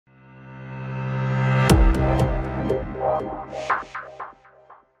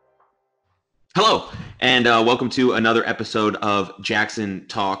Hello, and welcome to another episode of Jackson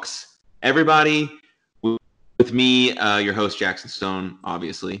Talks. Everybody, with me, your host, Jackson Stone,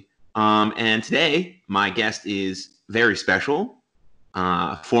 obviously. And today, my guest is very special,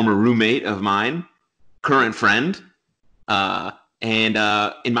 former roommate of mine, current friend, and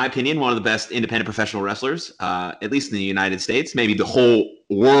in my opinion, one of the best independent professional wrestlers, at least in the United States, maybe the whole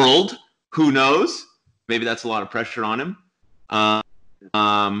world. Who knows? Maybe that's a lot of pressure on him.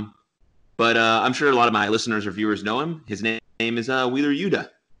 But I'm sure a lot of my listeners or viewers know him. His name is Wheeler Yuta.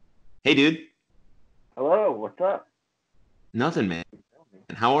 Hey, dude. Hello, what's up? Nothing, man.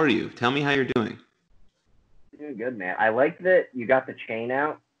 How are you? Tell me how you're doing. Doing good, man. I like that you got the chain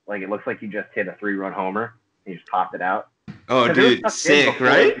out. Like, it looks like you just hit a 3-run homer. And you just popped it out. Oh, dude, sick,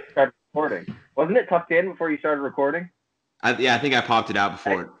 right? You started recording. Wasn't it tucked in before you started recording? I think I popped it out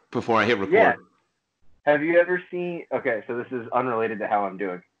before I hit record. Yeah. Have you ever seen... Okay, so this is unrelated to how I'm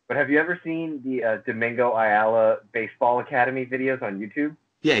doing. But have you ever seen the Domingo Ayala Baseball Academy videos on YouTube?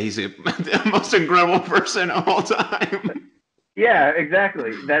 Yeah, he's the most incredible person of all time. Yeah,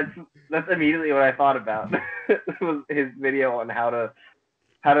 exactly. That's immediately what I thought about. Was his video on how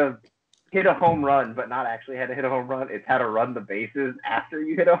to hit a home run, but not actually how to hit a home run. It's how to run the bases after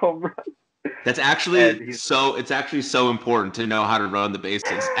you hit a home run. That's actually it's actually so important to know how to run the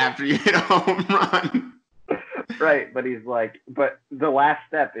bases after you hit a home run. Right, but he's like, but the last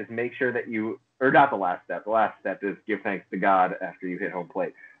step is make sure that not the last step. The last step is give thanks to God after you hit home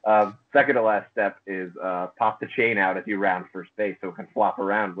plate. Second to last step is pop the chain out as you round first base so it can flop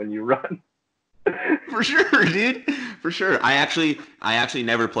around when you run. For sure, dude. For sure. I actually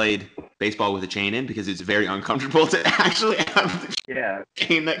never played baseball with a chain in because it's very uncomfortable to actually have the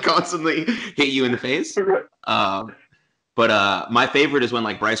chain that constantly hit you in the face. But my favorite is when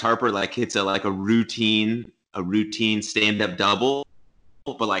like Bryce Harper like hits a routine stand-up double,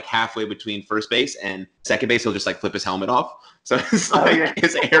 but like halfway between first base and second base, he'll just like flip his helmet off. So it's like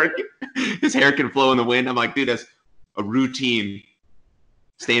his hair can flow in the wind. I'm like, dude, that's a routine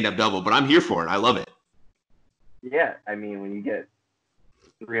stand-up double, but I'm here for it. I love it. Yeah, I mean, when you get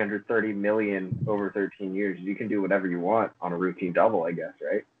 $330 million over 13 years, you can do whatever you want on a routine double, I guess,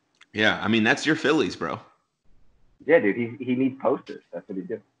 right? Yeah, I mean, that's your Phillies, bro. Yeah, dude, he needs posters. That's what he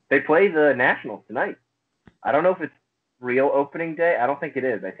did. They play the Nationals tonight. I don't know if it's real opening day. I don't think it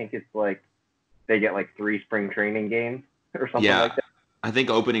is. I think it's like they get like 3 spring training games or something like that. I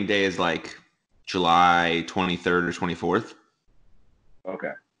think opening day is like July 23rd or 24th.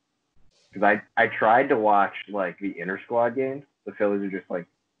 Okay. Because I tried to watch like the inter squad games. The Phillies are just like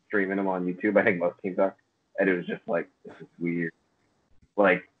streaming them on YouTube. I think most teams are. And it was just like, this is weird.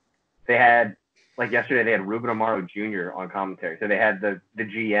 Like they had, like yesterday they had Ruben Amaro Jr. on commentary. So they had the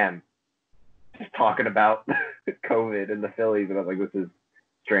GM just talking about COVID and the Phillies. And I was like, this is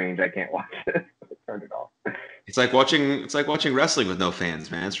strange. I can't watch this. I turned it off. It's like watching wrestling with no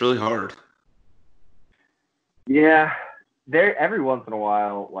fans, man. It's really hard. Yeah. Every once in a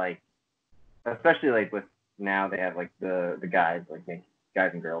while, like, especially like with now they have like the guys like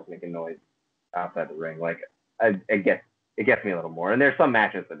guys and girls making noise outside the ring. Like it gets me a little more. And there's some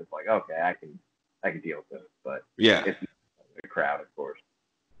matches that it's like, okay, I can deal with this, but yeah, it's the crowd, of course.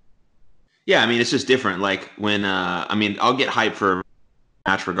 Yeah, I mean it's just different. Like when I'll get hyped for a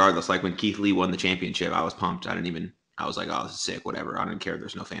match regardless. Like when Keith Lee won the championship, I was pumped. I was like, oh, this is sick, whatever. I don't care if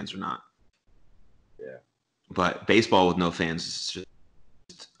there's no fans or not. Yeah. But baseball with no fans is just,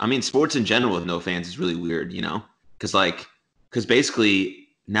 sports in general with no fans is really weird, you know? Because basically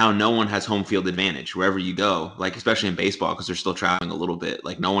now no one has home field advantage wherever you go, like especially in baseball because they're still traveling a little bit.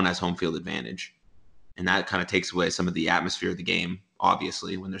 Like no one has home field advantage. And that kind of takes away some of the atmosphere of the game,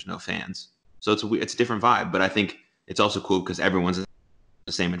 obviously, when there's no fans. So it's a different vibe. But I think it's also cool because everyone's in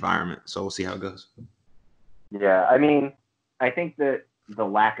the same environment. So we'll see how it goes. Yeah, I mean, I think that the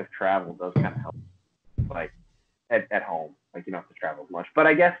lack of travel does kind of help. Like at home, like you don't have to travel as much. But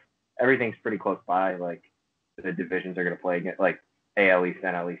I guess everything's pretty close by. Like the divisions are going to play against, like AL East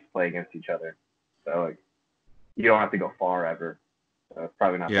and NL East play against each other. So like you don't have to go far ever. So it's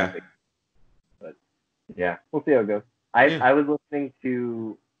probably not that big. But yeah, we'll see how it goes. I was listening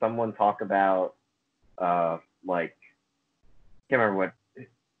to someone talk about like can't remember what it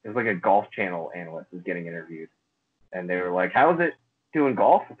was, like a Golf Channel analyst was getting interviewed, and they were like, "How is it doing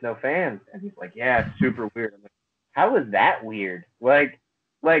golf with no fans?" And he's like, "Yeah, it's super weird." I'm like, how is that weird? Like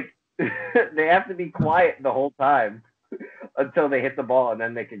they have to be quiet the whole time until they hit the ball and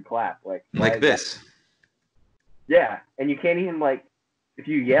then they can clap. Like this. Yeah, and you can't even like if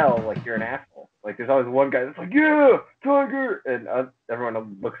you yell like you're an asshole. Like there's always one guy that's like, "Yeah, Tiger," and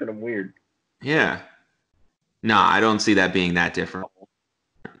everyone looks at him weird. Yeah. No, I don't see that being that different.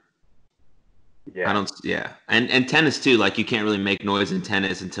 Yeah. Yeah. And tennis too, like you can't really make noise in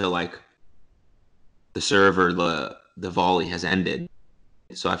tennis until like the serve or the volley has ended.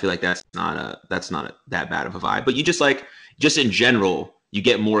 So I feel like that's not that bad of a vibe. But you just in general, you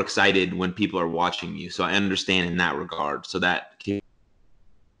get more excited when people are watching you. So I understand in that regard. So that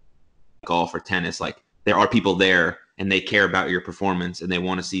golf or tennis, like there are people there and they care about your performance and they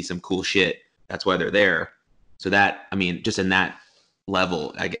want to see some cool shit. That's why they're there. So that, I mean, just in that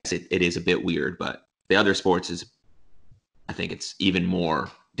level, I guess it is a bit weird, but the other sports is, I think it's even more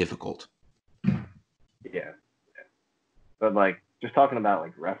difficult. Yeah. But like just talking about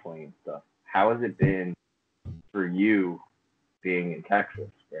like wrestling and stuff, how has it been for you being in Texas,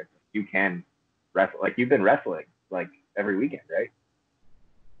 where you can wrestle? Like you've been wrestling like every weekend, right?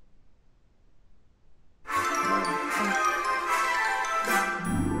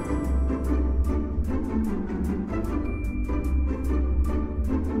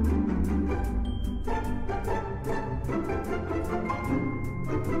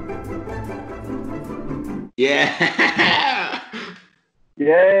 Yeah.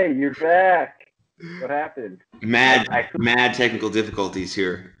 Yay, you're back. What happened? Mad technical difficulties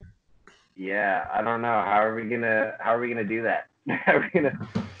here. Yeah, I don't know. How are we gonna do that? How are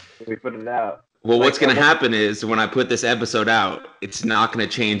we put it out? Well, what's Like going to happen is when I put this episode out, it's not going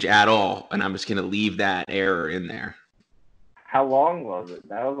to change at all, and I'm just going to leave that error in there. how long was it?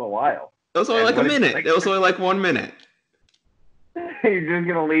 That was a while. It was only And like a what minute. It was only like 1 minute. you're just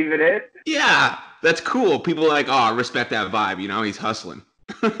gonna leave it in? Yeah, that's cool. People are like, oh, I respect that vibe. You know, he's hustling.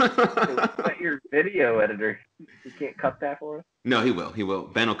 Let your video editor. You can't cut that for us. No, he will. He will.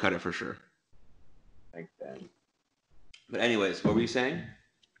 Ben will cut it for sure. Thanks, Ben. But anyways, what were you saying?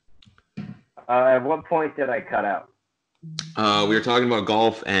 At what point did I cut out? We were talking about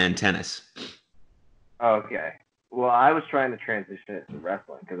golf and tennis. Okay. Well, I was trying to transition it to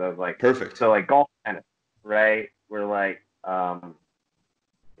wrestling because I was like, Perfect. so like golf and tennis, right? We're like, so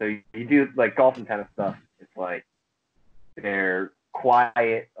you do like golf and tennis stuff. It's like they're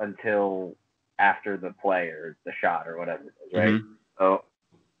quiet until after the play or the shot or whatever it is, right? Mm-hmm. So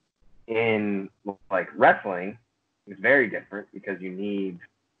in like wrestling, it's very different because you need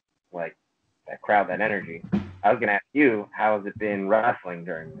like that crowd, that energy. I was gonna ask you, how has it been wrestling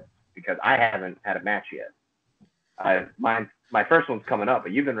during this? Because I haven't had a match yet. My first one's coming up,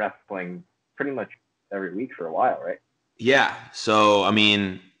 but you've been wrestling pretty much every week for a while, right? Yeah. So, I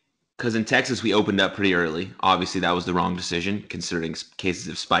mean, because in Texas we opened up pretty early. Obviously, that was the wrong decision considering cases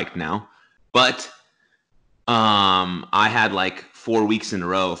have spiked now. But I had like 4 weeks in a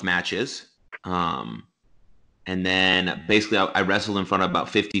row of matches. And then basically I wrestled in front of about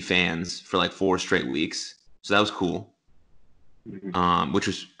 50 fans for like 4 straight weeks. So that was cool. Which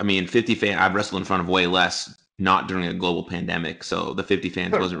was, I mean, 50 fans, I've wrestled in front of way less, not during a global pandemic. So the 50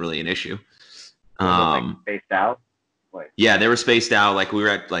 fans wasn't really an issue. Like spaced out. Like Yeah, they were spaced out. Like we were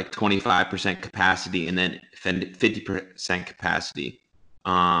at like 25% capacity and then 50% capacity.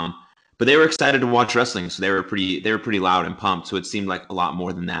 But they were excited to watch wrestling, so they were pretty loud and pumped. So it seemed like a lot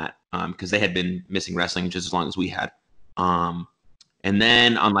more than that because they had been missing wrestling just as long as we had. And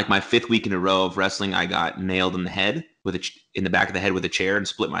then on like my 5th week in a row of wrestling, I got nailed in the head in the back of the head with a chair and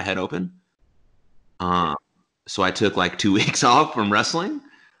split my head open. So I took like 2 weeks off from wrestling.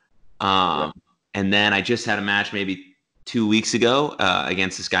 And then I just had a match maybe 2 weeks ago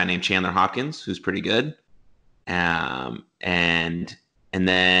against this guy named Chandler Hopkins, who's pretty good. And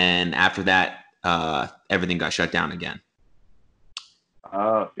then after that, everything got shut down again.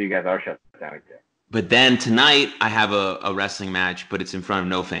 oh, so you guys are shut down again. But then tonight I have a wrestling match, but it's in front of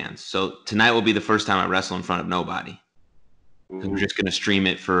no fans. So tonight will be the first time I wrestle in front of nobody. I'm just gonna stream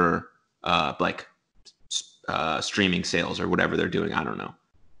it for streaming sales or whatever they're doing. I don't know.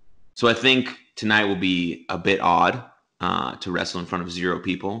 So I think tonight will be a bit odd to wrestle in front of 0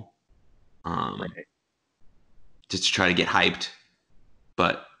 people, Right. just to try to get hyped.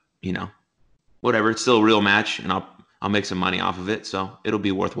 But you know, whatever. It's still a real match, and I'll make some money off of it, so it'll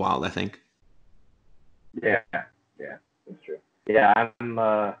be worthwhile, I think. Yeah, that's true. Yeah, I'm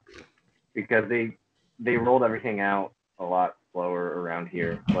because they rolled everything out a lot slower around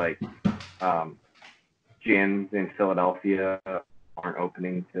here. Like gyms in Philadelphia aren't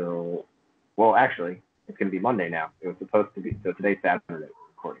opening till, well, actually, it's going to be Monday now. It was supposed to be, so today's Saturday,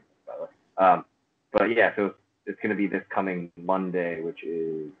 recording this, by the way. But yeah, so it's going to be this coming Monday, which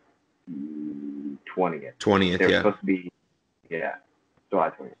is 20th. 20th, They're yeah. supposed to be, yeah, July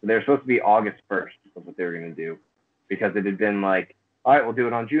 20th. So they're supposed to be August 1st, was what they were going to do, because it had been like, all right, we'll do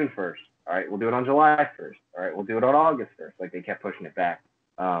it on June 1st. All right, we'll do it on July 1st. All right, we'll do it on August 1st. Like, they kept pushing it back.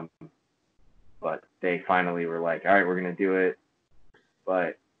 But they finally were like, all right, we're going to do it.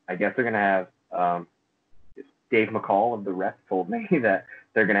 But I guess they're going to have Um, Dave McCall of the Rep told me that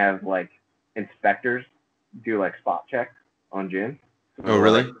they're gonna have like inspectors do like spot checks on gyms. Oh, So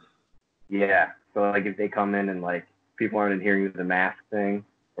really? like, yeah. So like if they come in and like people aren't adhering to the mask thing,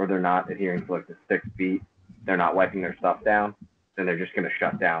 or they're not adhering to like the 6 feet, they're not wiping their stuff down, then they're just gonna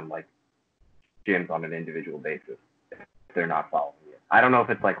shut down like gyms on an individual basis if they're not following it. I don't know if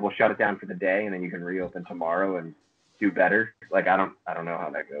it's like we'll shut it down for the day and then you can reopen tomorrow and do better. Like I don't know how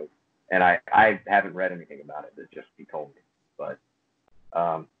that goes. And I haven't read anything about it. It's just he told me. But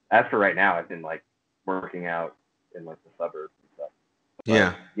as for right now, I've been like working out in like the suburbs and stuff. But,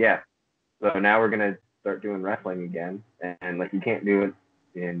 Yeah. yeah. So now we're gonna start doing wrestling again, and like you can't do it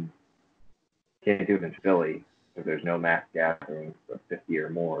in Philly because there's no mass gatherings of 50 or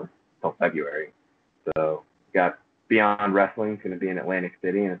more until February. So got Beyond Wrestling going to be in Atlantic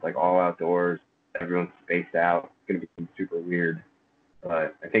City, and it's like all outdoors. Everyone's spaced out. It's going to be super weird,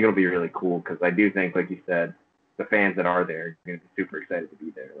 but I think it'll be really cool because I do think, like you said, the fans that are there are going to be super excited to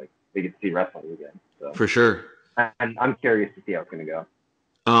be there. Like they get to see wrestling again. So For sure. I'm curious to see how it's going to go.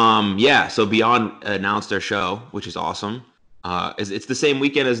 Yeah. So Beyond announced their show, which is awesome. It's the same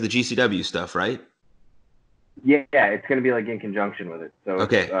weekend as the GCW stuff, right? Yeah, it's going to be like in conjunction with it. So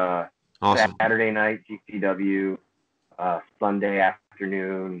Okay. it's Awesome. Saturday night GCW, Sunday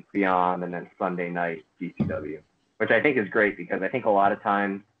afternoon Beyond, and then Sunday night GCW, which I think is great because I think a lot of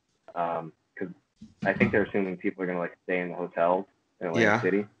times, because I think they're assuming people are going to like stay in the hotels in Atlantic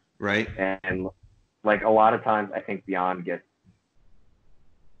City, Right. and like a lot of times I think Beyond gets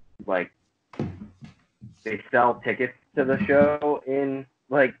like they sell tickets to the show in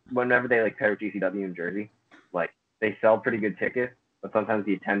like whenever they like pair GCW in Jersey, like they sell pretty good tickets, but sometimes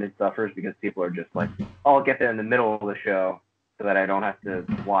the attendance suffers because people are just like, oh, I'll get there in the middle of the show so that I don't have to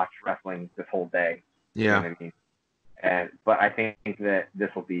watch wrestling this whole day. Yeah. You know what I mean? But I think that this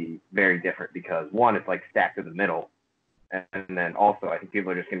will be very different because one, it's like stacked in the middle, and then also I think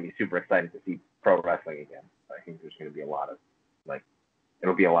people are just going to be super excited to see pro wrestling again. I think there's going to be a lot of like,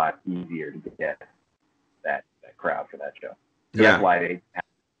 it'll be a lot easier to get that crowd for that show. So Yeah. that's why they haven't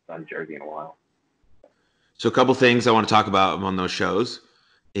done Jersey in a while. So a couple things I want to talk about on those shows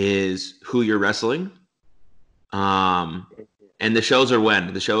is who you're wrestling. And the shows are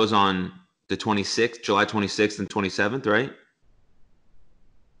when? The show is on the 26th, July 26th and 27th, right?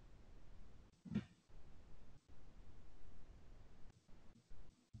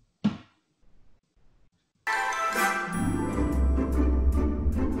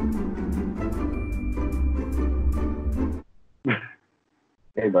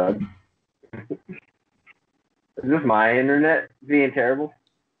 Hey, bud. Is this my internet being terrible?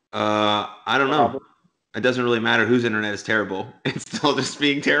 I don't know. It doesn't really matter whose internet is terrible. It's still just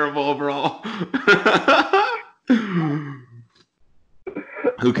being terrible overall.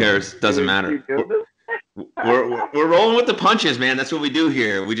 Who cares? Doesn't matter. We're rolling with the punches, man. That's what we do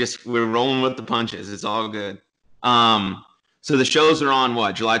here. We're rolling with the punches. It's all good. So the shows are on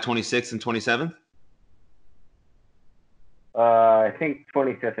what? July 26th and 27th? I think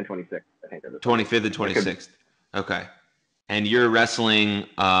 25th and 26th. I think they're the 25th and 26th. Okay. And you're wrestling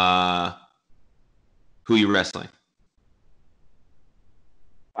who are you wrestling?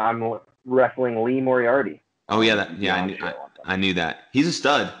 I'm wrestling Lee Moriarty. Oh yeah, I knew that. He's a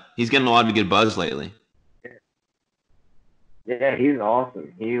stud. He's getting a lot of good buzz lately. Yeah, he's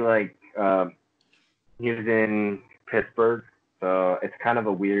awesome. He was in Pittsburgh, so it's kind of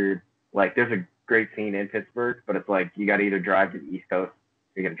a weird, like there's a great scene in Pittsburgh, but it's like you got to either drive to the East Coast,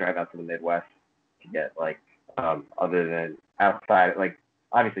 or you got to drive out to the Midwest to get like other than outside, like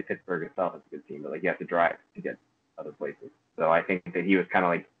obviously Pittsburgh itself is a good team, but like you have to drive to get other places. So I think that he was kind of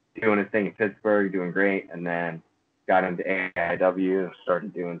like doing his thing in Pittsburgh, doing great, and then got into AIW and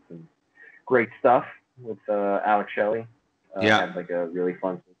started doing some great stuff with Alex Shelley. Had like a really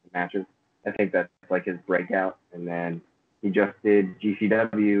fun matches. I think that's like his breakout. And then he just did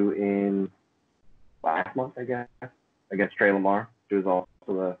GCW in last month, I guess, against Trey Lamar. It was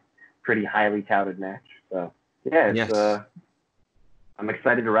also a pretty highly touted match. So yeah, I'm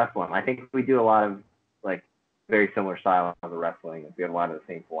excited to wrestle him. I think we do a lot of like very similar style of wrestling. We have a lot of the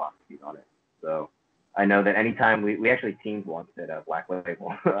same philosophies on it. So I know that anytime we actually teamed once at Black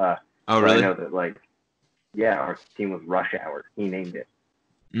Label. Oh really? I know that like. Yeah, our team was Rush Hour. He named it.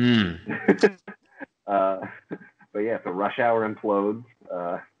 But yeah, so Rush Hour implodes.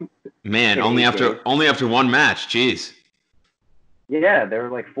 Man, only after one match. Jeez. Yeah, there were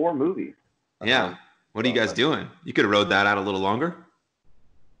like 4 movies. Yeah. What are you guys doing? You could have rode that out a little longer.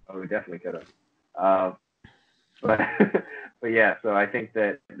 Oh, we definitely could have. But yeah, so I think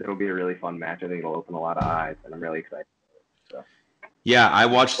that it'll be a really fun match. I think it'll open a lot of eyes, and I'm really excited. So. Yeah, I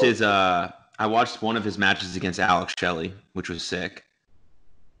watched his I watched one of his matches against Alex Shelley, which was sick.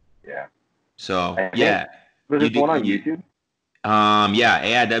 Yeah. So I think, yeah, was this one on YouTube?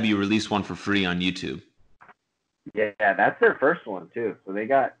 Yeah, AIW released one for free on YouTube. Yeah, that's their first one too. So they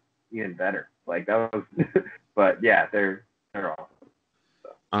got even better. Like that was, but yeah, they're awesome.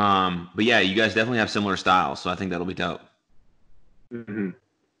 So. But yeah, you guys definitely have similar styles, so I think that'll be dope. Mm-hmm.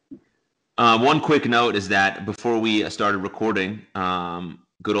 One quick note is that before we started recording,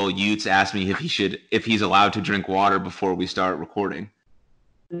 good old Utes asked me if he's allowed to drink water before we start recording.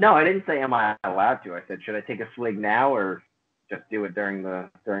 No, I didn't say am I allowed to. I said should I take a swig now or just do it during the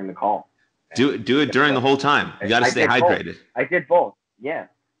call? Do it during the whole time. You got to stay hydrated. I did both. Yeah.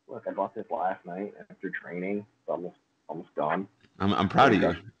 Look, I bought this last night after training. It's almost gone. I'm proud of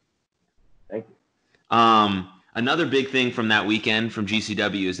you. Thank you. Another big thing from that weekend from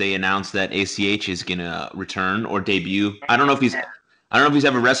GCW is they announced that ACH is gonna return or debut. I don't know if he's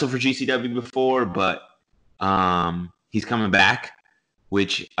ever wrestled for GCW before, but he's coming back,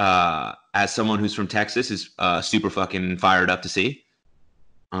 which as someone who's from Texas is super fucking fired up to see.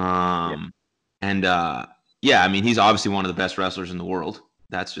 And yeah, I mean he's obviously one of the best wrestlers in the world.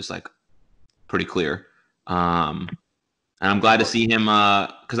 That's just like pretty clear. And I'm glad to see him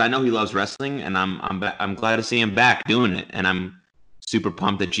because I know he loves wrestling, and I'm glad to see him back doing it, and I'm super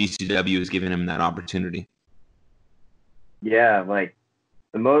pumped that GCW is giving him that opportunity. Yeah, like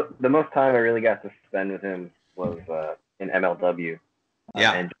the most time I really got to spend with him was in MLW.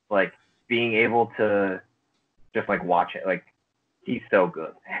 Yeah, and just like being able to just like watch it, like he's so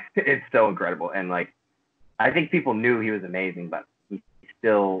good. It's so incredible, and like I think people knew he was amazing, but he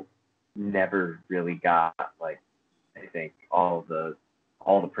still never really got like. I think all the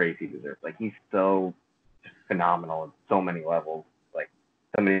praise he deserves. Like he's so phenomenal at so many levels, like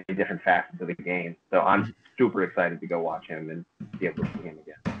so many different facets of the game. So I'm super excited to go watch him and be able to see him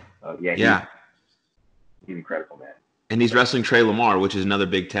again. So yeah, he's incredible, man. And he's wrestling Trey Lamar, which is another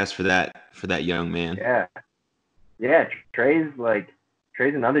big test for that young man. Yeah. Trey's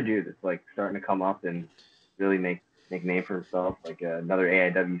another dude that's like starting to come up and really make name for himself, like another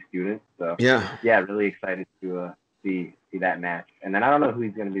AIW student. So yeah, really excited to see that match. And then I don't know who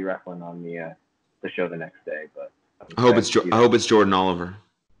he's going to be wrestling on the show the next day, but I hope it's Jordan Oliver.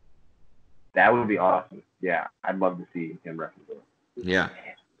 That would be awesome. Yeah, I'd love to see him wrestle. Yeah,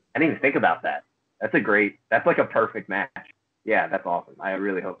 I didn't even think about that. That's like a perfect match. Yeah, that's awesome. I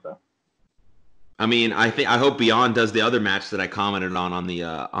really hope so. I mean, I hope Beyond does the other match that I commented on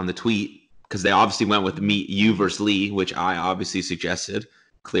the tweet, because they obviously went with you versus Lee, which I obviously suggested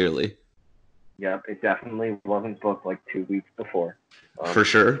clearly. Yep, it definitely wasn't booked like 2 weeks before. For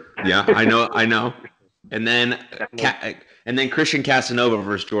sure. Yeah, I know. And then Christian Casanova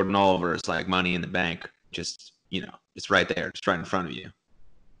versus Jordan Oliver is like Money in the Bank. Just, it's right there. It's right in front of you.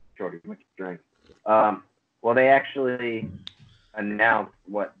 Jordy, what you drink? Well, they actually announced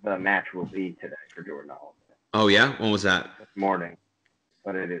what the match will be today for Jordan Oliver. Oh, yeah? When was that? This morning.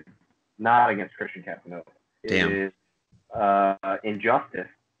 But it is not against Christian Casanova. Damn. It is Injustice.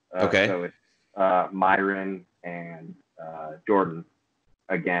 Okay. So it's Myron and Jordan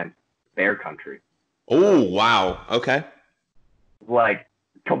against Bear Country. Oh, wow. Okay. Like,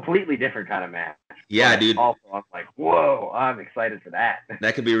 completely different kind of match. Yeah, but dude. Also, I'm like, whoa, I'm excited for that.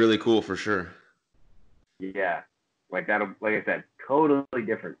 That could be really cool for sure. Yeah. Like I said, totally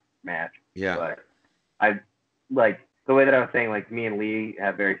different match. Yeah. But I like the way that I was saying, like me and Lee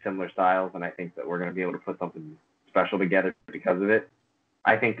have very similar styles, and I think that we're going to be able to put something special together because of it.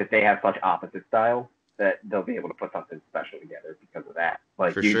 I think that they have such opposite styles that they'll be able to put something special together because of that.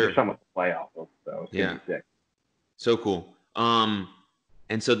 Like, there's so much to play off of, so it's going to be sick. So cool. And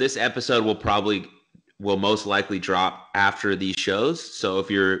so this episode will most likely drop after these shows. So if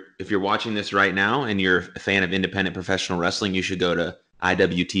you're watching this right now and you're a fan of independent professional wrestling, you should go to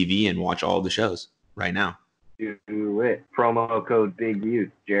IWTV and watch all the shows right now. Do it. Promo code Big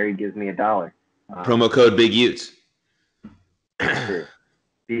Utes. Jerry gives me $1. Promo code Big Utes. BIGYOOTS.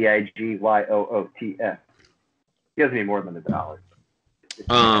 He gives me more than $1.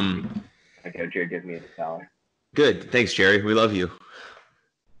 Okay, Jerry gives me $1. Good. Thanks, Jerry. We love you.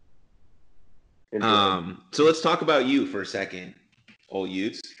 So let's talk about you for a second, old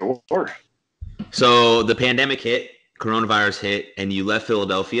Utes. Sure. So the pandemic hit, coronavirus hit, and you left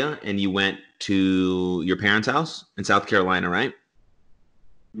Philadelphia and you went to your parents' house in South Carolina, right?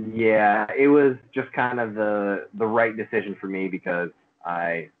 Yeah, it was just kind of the right decision for me because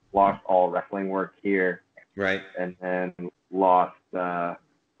I lost all wrestling work here. Right. And then lost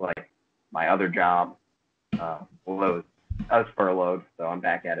like my other job. Well, I was furloughed, so I'm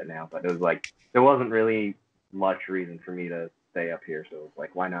back at it now. But it was like there wasn't really much reason for me to stay up here, so it was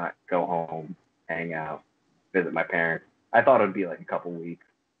like, why not go home, hang out, visit my parents. I thought it would be like a couple weeks.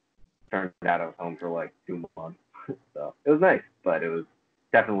 Turned out I was home for like 2 months, so it was nice, but it was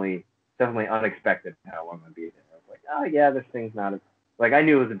definitely unexpected how long I'd be there. I was like, oh yeah, this thing's not as like I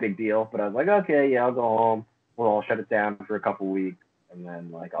knew it was a big deal, but I was like, okay, yeah, I'll go home. We'll all shut it down for a couple weeks, and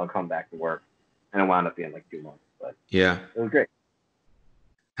then like I'll come back to work, and it wound up being like 2 months, but Yeah. it was great.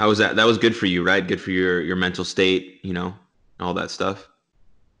 How was that? That was good for you, right? Good for your mental state, all that stuff.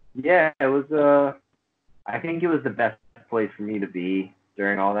 Yeah, it was. I think it was the best place for me to be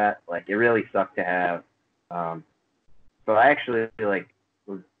during all that. Like, it really sucked to have. So I actually like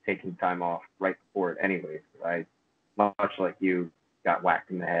was taking time off right before it, anyways. I, much like you, got whacked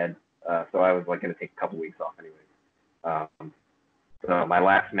in the head. So I was like gonna take a couple weeks off anyways. So my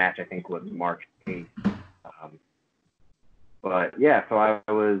last match I think was March 8th. But yeah, so I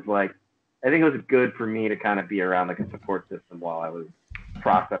was like, I think it was good for me to kind of be around like a support system while I was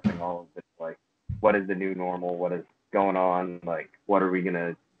processing all of this. Like, what is the new normal? What is going on? Like,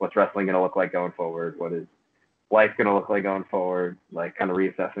 what's wrestling gonna look like going forward? What is life gonna look like going forward? Like, kind of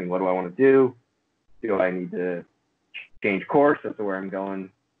reassessing, what do I want to do? Do I need to change course as to where I'm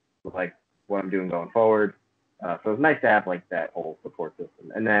going? Like, what I'm doing going forward? So it was nice to have like that whole support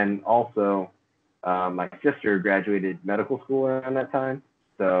system. And then also, my sister graduated medical school around that time,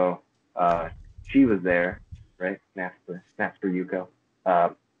 so she was there, right? Nasper Yuko.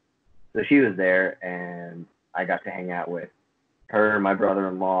 So she was there, and I got to hang out with her, my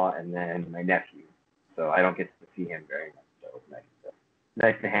brother-in-law, and then my nephew. So I don't get to see him very much, so it was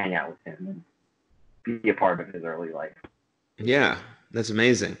nice to hang out with him and be a part of his early life. Yeah, that's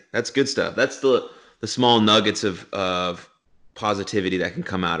amazing. That's good stuff. That's the small nuggets of positivity that can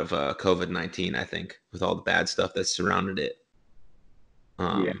come out of COVID-19, I think, with all the bad stuff that's surrounded it.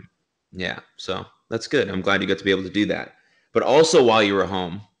 Yeah. Yeah, so that's good. I'm glad you got to be able to do that. But also while you were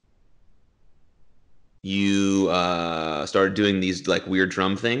home, you started doing these like weird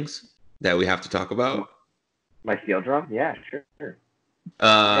drum things that we have to talk about. My steel drum? Yeah, sure.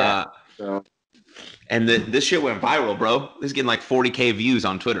 Yeah. So. And this shit went viral, bro. This is getting like 40K views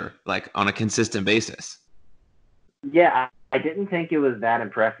on Twitter, like on a consistent basis. Yeah, I didn't think it was that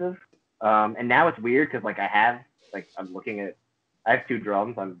impressive. And now it's weird because like I'm looking at, I have two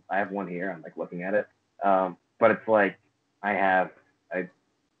drums. I have one here. I'm like looking at it. But it's like I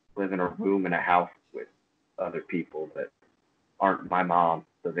live in a room in a house with other people that aren't my mom,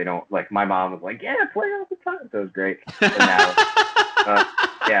 so they don't like. My mom was like, "Yeah, play all the time," so it was great. But now,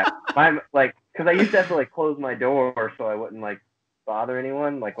 yeah, because I used to have to like close my door so I wouldn't like bother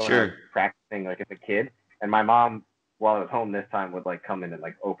anyone, like when I was practicing like as a kid. And my mom, while I was home this time, would like come in and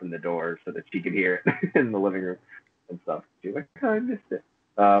like open the door so that she could hear it in the living room and stuff. She was like, "Oh, I missed it."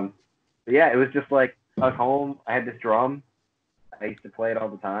 But yeah, it was just like I was home. I had this drum. I used to play it all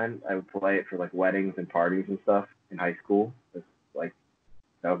the time. I would play it for like weddings and parties and stuff in high school. It's like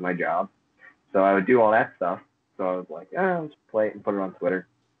that was my job. So I would do all that stuff. So I was like, oh, let's play it and put it on Twitter.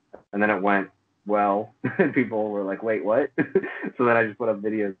 And then it went well, and people were like, wait, what? So then I just put up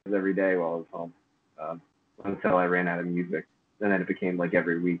videos every day while I was home until I ran out of music. And then it became like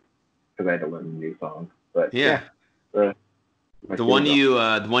every week because I had to learn a new song. But yeah. The one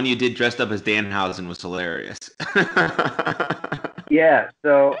you did dressed up as Danhausen was hilarious. Yeah,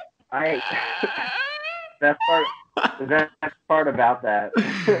 so that part about that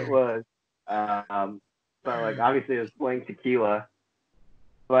was so like obviously I was playing tequila,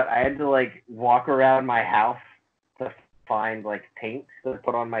 but I had to like walk around my house to find like paint to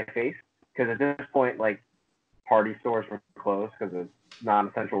put on my face because at this point like party stores were closed because of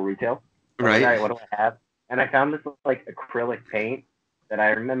non-essential retail. So right. Like, all right, what do I have? And I found this like acrylic paint that I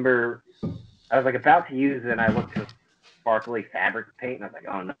remember I was like about to use it, and I looked at sparkly fabric paint, and I was like,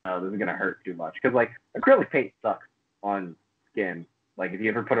 oh no, this is gonna hurt too much because like acrylic paint sucks on skin. Like if you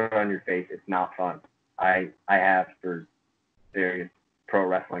ever put it on your face, it's not fun. I have for various pro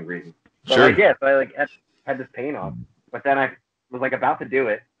wrestling reasons. But sure. Like yeah, so I like had this paint on, but then I was like about to do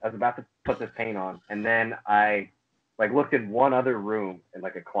it. I was about to put this paint on, and then I like looked in one other room in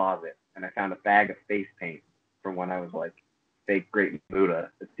like a closet, and I found a bag of face paint from when I was like fake Great Muta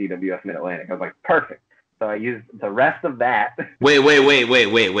at CWF Mid Atlantic. I was like, perfect. So I used the rest of that.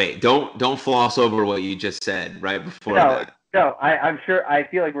 Wait. Don't floss over what you just said right before that. No, I'm sure. I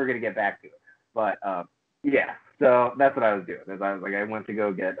feel like we're gonna get back to it, but yeah. So that's what I was doing. I was like, I went to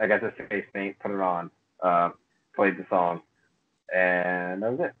go I got this face paint, put it on, played the song, and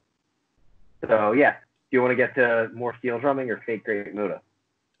that was it. So yeah. Do you want to get to more steel drumming or fake Great Muta?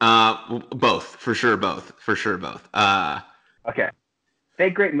 Both, for sure, both. Okay.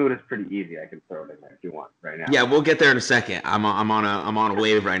 Fake Great Mood is pretty easy. I can throw it in there if you want right now. Yeah, we'll get there in a second. I'm on a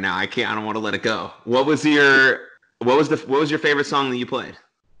wave right now. I don't want to let it go. What was your favorite song that you played?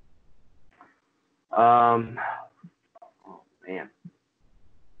 Oh man,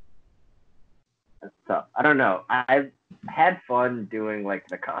 that's tough. I don't know. I've had fun doing like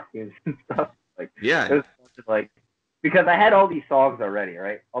the costumes and stuff. Like Yeah. it was just, like because I had all these songs already,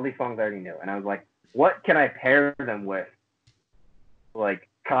 right? All these songs I already knew, and I was like, what can I pair them with? Like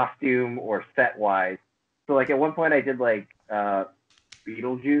costume or set wise. So like at one point I did like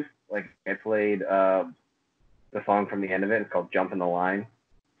Beetlejuice. Like I played the song from the end of it. It's called Jump in the Line.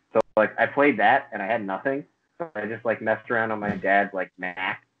 So like I played that and I had nothing. So I just like messed around on my dad's like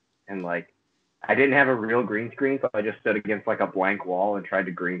Mac and like I didn't have a real green screen, so I just stood against like a blank wall and tried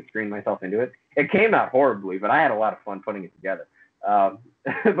to green screen myself into it. It came out horribly, but I had a lot of fun putting it together. But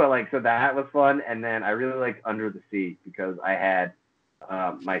like so that was fun, and then I really liked Under the Sea because I had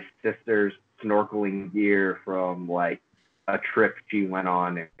my sister's snorkeling gear from like a trip she went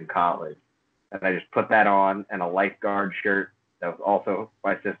on in college. And I just put that on and a lifeguard shirt that was also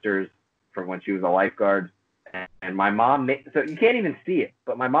my sister's from when she was a lifeguard. And my mom so you can't even see it,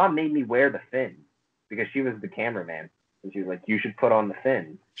 but my mom made me wear the fins because she was the cameraman. And she was like, you should put on the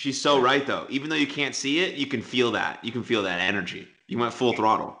fins. She's so right though. Even though you can't see it, you can feel that. You can feel that energy. You went full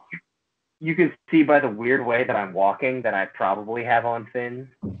throttle. You can see by the weird way that I'm walking that I probably have on fins,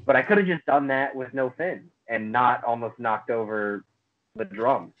 but I could have just done that with no fins and not almost knocked over the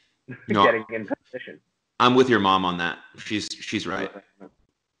drum No, getting in position. I'm with your mom on that. She's right.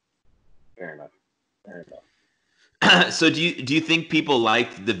 Fair enough. So do you think people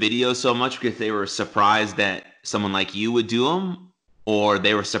liked the video so much because they were surprised that someone like you would do them, or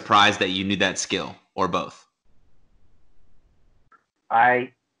they were surprised that you knew that skill, or both? I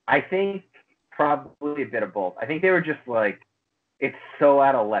think probably a bit of both. I think they were just like, it's so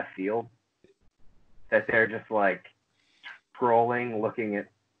out of left field that they're just like scrolling, looking at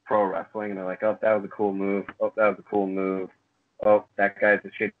pro wrestling, and they're like, oh, that was a cool move. Oh, that was a cool move. Oh, that guy's a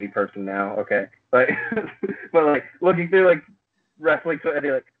shitty person now. Okay. But like looking through like wrestling, and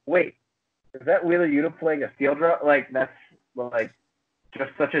they're like, wait, is that Wheeler Yuta playing a steel drum? Like that's like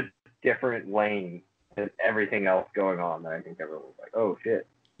just such a different lane than everything else going on that I think everyone was like, oh shit.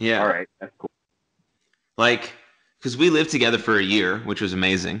 Yeah. All right, that's cool. Like, because we lived together for a year, which was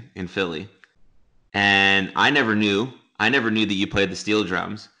amazing in Philly, and I never knew that you played the steel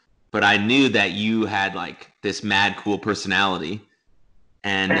drums, but I knew that you had like this mad cool personality,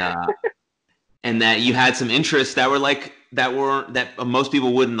 and and that you had some interests that were like that most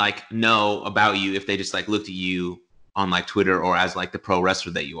people wouldn't like know about you if they just like looked at you on like Twitter or as like the pro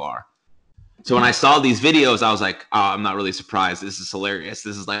wrestler that you are. So when I saw these videos, I was like, oh, I'm not really surprised. This is hilarious.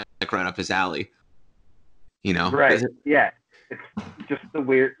 This is like right up his alley. You know? Right. Yeah. It's just the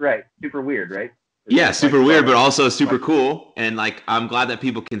weird, right. Super weird, right? It's yeah, super like, weird, but also super cool. And like, I'm glad that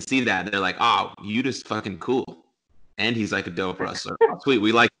people can see that. They're like, oh, you just fucking cool. And he's like a dope wrestler. Oh, sweet.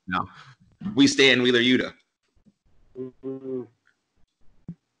 We like him now. We stand Wheeler Yuta.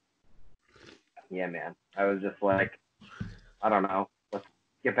 Yeah, man. I was just like, I don't know. Let's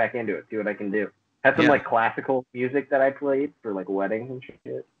get back into it. See what I can do. Had some like classical music that I played for like weddings and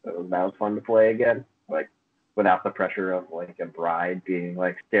shit. So that was fun to play again. Like without the pressure of like a bride being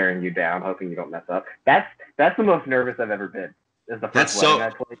like staring you down, hoping you don't mess up. That's the most nervous I've ever been. Is the first wedding I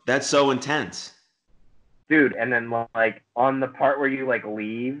played. That's so intense. Dude, and then like on the part where you like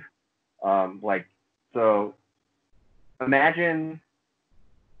leave, like so imagine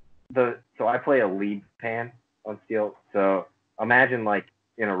so I play a lead pan on steel. So imagine like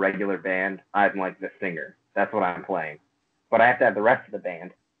in a regular band, I'm like the singer. That's what I'm playing. But I have to have the rest of the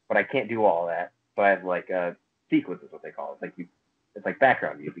band, but I can't do all of that. So I have like a sequence is what they call it. It's like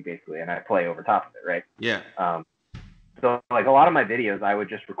background music basically, and I play over top of it, right? Yeah. So like a lot of my videos, I would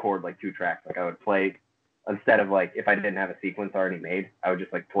just record like 2 tracks. Like I would play instead of like if I didn't have a sequence already made, I would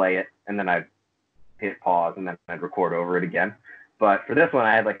just like play it and then I'd hit pause and then I'd record over it again. But for this one,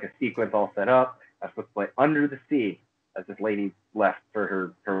 I had like a sequence all set up. I was supposed to play Under the Sea as this lady left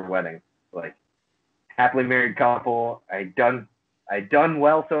for her wedding. Like happily married couple. I done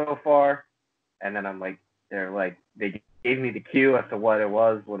well so far. And then I'm like, they gave me the cue as to what it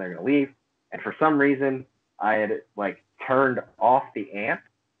was when they're gonna leave. And for some reason, I had like turned off the amp.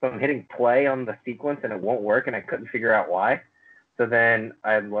 So I'm hitting play on the sequence and it won't work, and I couldn't figure out why. So then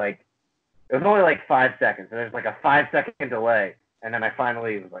I'm like, it was only like 5 seconds, and there's like a 5-second delay. And then I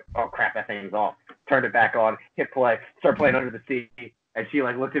finally was like, oh crap, that thing's off. Turned it back on, hit play, started playing Under the Sea. And she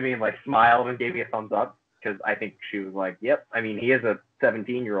like looked at me and like smiled and gave me a thumbs up because I think she was like, yep. I mean, he is a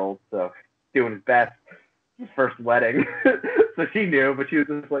 17-year-old, so doing his best. his first wedding, so she knew, but she was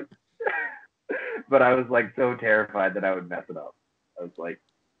just like, but I was like so terrified that I would mess it up. I was like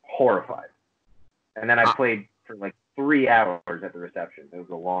horrified. And then I played for like 3 hours at the reception. It was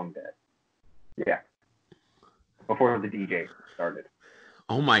a long day. Yeah. Before the DJ started.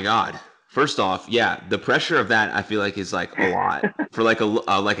 Oh my God. First off, yeah, the pressure of that I feel like is like a lot for like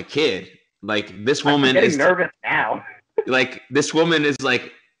a kid. Like this woman I'm getting nervous now. Like this woman is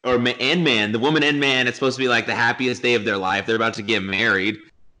like, the woman and man, it's supposed to be like the happiest day of their life. They're about to get married,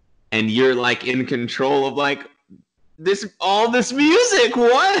 and you're like in control of like all this music.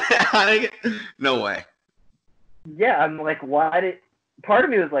 What? No way. Yeah, I'm like, part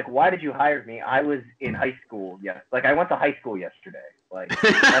of me was like, why did you hire me? I was in high school. Yes. Like I went to high school yesterday. Like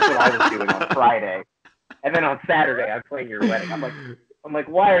that's what I was doing on Friday. And then on Saturday I'm playing your wedding. I'm like,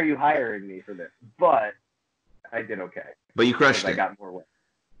 why are you hiring me for this? But I did okay. But you crushed it. I got more weddings.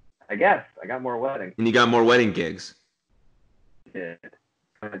 I guess I got more weddings. And you got more wedding gigs. I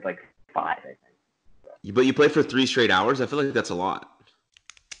did like 5, I think. But you played for 3 straight hours? I feel like that's a lot.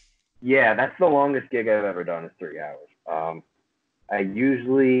 Yeah, that's the longest gig I've ever done is 3 hours. I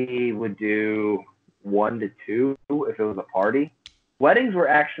usually would do 1 to 2 if it was a party. Weddings were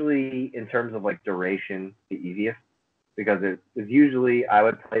actually, in terms of like duration, the easiest because it was usually I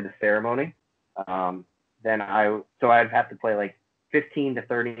would play the ceremony. Then I'd have to play like 15 to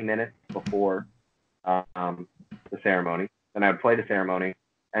 30 minutes before the ceremony. Then I would play the ceremony,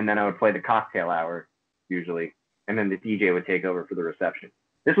 and then I would play the cocktail hour usually, and then the DJ would take over for the reception.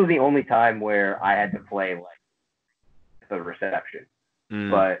 This was the only time where I had to play like the reception,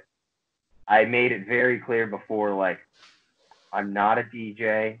 but I made it very clear before, like, I'm not a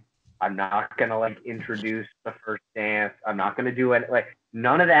DJ. I'm not gonna like introduce the first dance. I'm not gonna do it. Like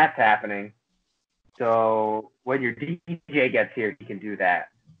none of that's happening. So when your DJ gets here, he can do that,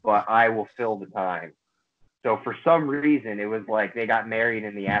 but I will fill the time. So for some reason, it was like they got married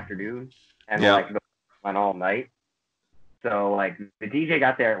in the afternoon and like went all night. So like the DJ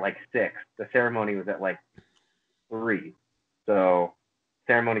got there at like 6. The ceremony was at like 3. So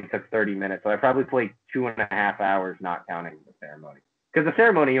ceremony took 30 minutes. So I probably played 2.5 hours, not counting the ceremony. Because the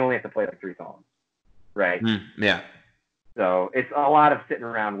ceremony, you only have to play like 3 songs, right? Yeah. So it's a lot of sitting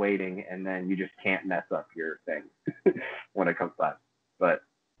around waiting, and then you just can't mess up your thing when it comes time. But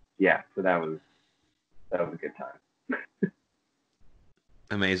yeah, so that was a good time.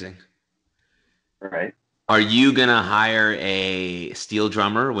 Amazing. All right. Are you gonna hire a steel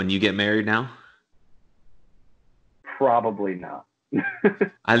drummer when you get married now? Probably not.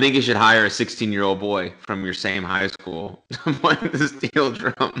 I think you should hire a 16-year-old boy from your same high school to play the steel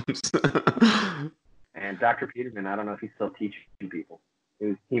drums. And Dr. Peterman, I don't know if he's still teaching people.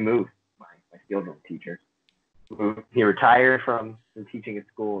 He moved, my steel drum teacher. He retired from teaching at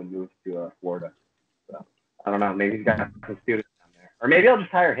school and moved to Florida. So I don't know. Maybe he's got some students down there. Or maybe I'll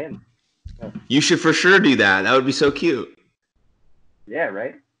just hire him. You should for sure do that. That would be so cute. Yeah,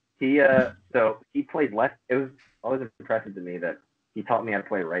 right? He played left. It was always impressive to me that he taught me how to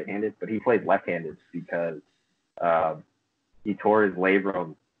play right-handed, but he played left-handed because he tore his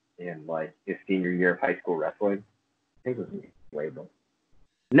labrum in like his senior year of high school wrestling. I think it was labrum.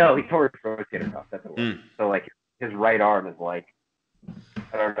 No, he tore his rotator cuff. That's what it was. So like his right arm is like,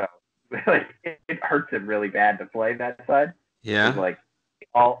 I don't know, like it hurts him really bad to play that side. Yeah. Like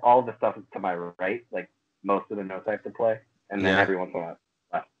all the stuff is to my right, like most of the notes I have to play, and then every once in a while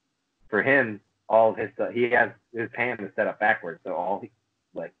left. For him, all of his stuff, he has his hand is set up backwards, so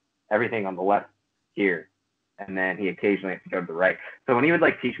everything on the left here, and then he occasionally has to go to the right. So when he would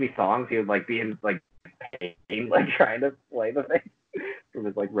like teach me songs, he would like be in like pain, like trying to play the thing from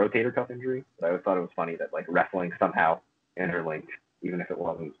his like rotator cuff injury. But I always thought it was funny that like wrestling somehow interlinked, even if it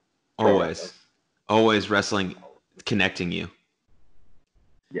wasn't. Always wrestling connecting you.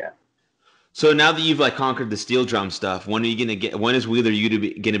 Yeah. So now that you've like conquered the steel drum stuff, when is Wheeler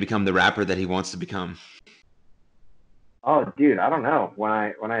gonna become the rapper that he wants to become? Oh, dude, I don't know. When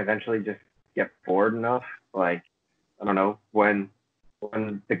I eventually just get bored enough, like I don't know, when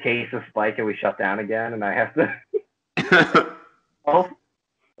the case of Spike and we shut down again, and I have to, I'll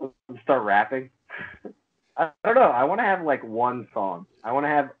start rapping. I don't know. I want to have like one song. I want to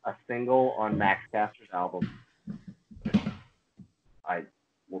have a single on Max Caster's album. I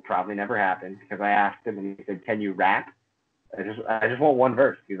will probably never happen because I asked him and he said, "Can you rap?" I just want one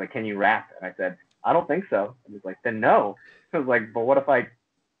verse. He was like, "Can you rap?" And I said, "I don't think so." And he's like, "Then no." I was like, "But what if I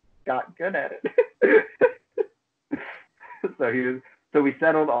got good at it?" So we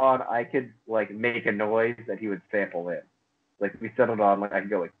settled on I could like make a noise that he would sample in. Like we settled on like I could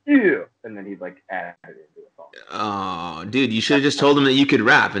go like ew, and then he'd like add it into a song. Oh, dude, you should have just told him that you could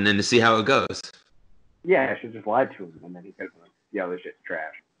rap and then to see how it goes. Yeah, I should just lie to him, and then he could like, yeah, this shit's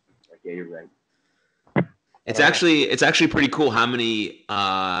trash. Like, yeah, you're right. It's actually pretty cool how many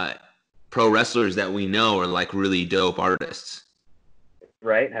pro wrestlers that we know are like really dope artists.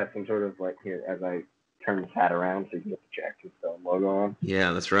 Right? Have some sort of like here as I turn this hat around so you can get the Jackson Stone logo on.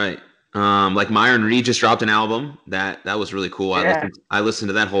 Yeah, that's right. Like Myron Reed just dropped an album that was really cool. Yeah. I listened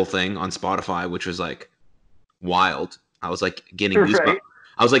to that whole thing on Spotify, which was like wild. I was like getting goosebumps. Right.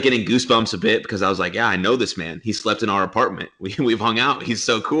 I was like getting goosebumps a bit because I was like, yeah, I know this man. He slept in our apartment. We've hung out. He's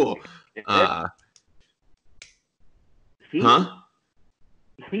so cool. He Huh?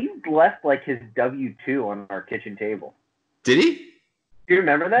 he left like his W-2 on our kitchen table. Did he? Do you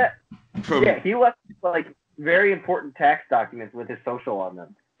remember that? From Yeah, he left like very important tax documents with his social on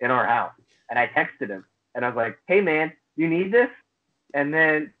them in our house. And I texted him and I was like, hey man, you need this? And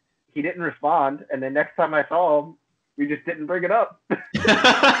then he didn't respond. And then next time I saw him, we just didn't bring it up.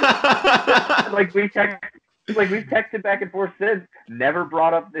 Like we've texted back and forth since. Never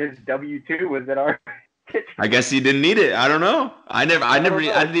brought up his W-2 was in our kitchen. I guess he didn't need it. I don't know. I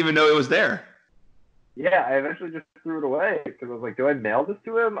didn't even know it was there. Yeah, I eventually just threw it away because I was like, do I mail this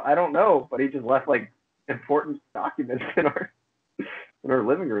to him? I don't know. But he just left like important documents in our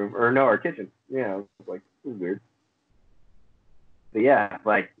living room or no, our kitchen. Yeah, it was like it was weird. But yeah,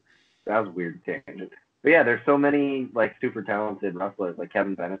 like that was a weird tangent. But yeah, there's so many like super talented wrestlers. Like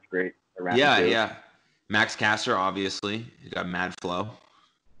Kevin Bennett's great around. Yeah. Max Caster, obviously, he got mad flow.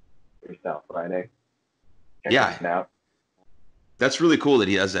 Freestyle Friday. Check Yeah, it out. that's really cool that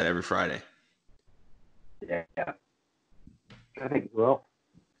he does that every Friday. Yeah. I think well,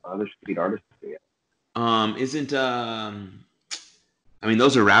 other street artists do it. Isn't I mean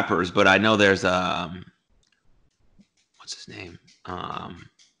those are rappers, but I know there's what's his name?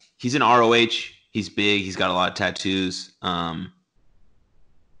 He's in ROH. He's big. He's got a lot of tattoos.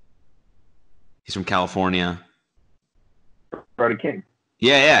 He's from California. Brody King.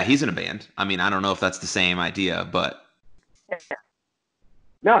 Yeah, he's in a band. I mean, I don't know if that's the same idea, but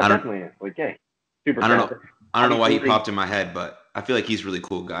No, it I don't- definitely is. Like, yeah, super I don't know. talented. I don't know why he Obviously- popped in my head, but I feel like he's a really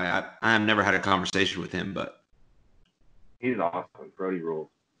cool guy. I have never had a conversation with him, but He's awesome. Brody rules.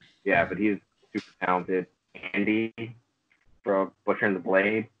 Yeah, but he's super talented. Andy from Butcher and the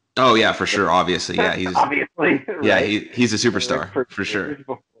Blade. oh yeah, for sure. Obviously, yeah, he's obviously. yeah right? he's a superstar Like, for sure. years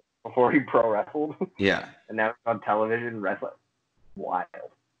Before he pro wrestled, Yeah. and now he's on television wrestling. Wild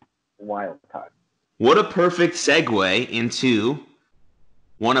time. What a perfect segue into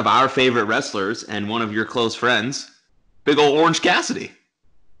one of our favorite wrestlers and one of your close friends, big old Orange Cassidy.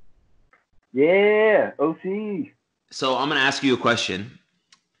 Yeah, OC. So I'm gonna ask you a question.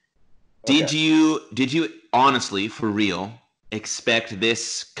 Okay. Did you honestly, for real, expect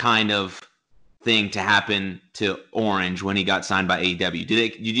this kind of thing to happen to Orange when he got signed by AEW?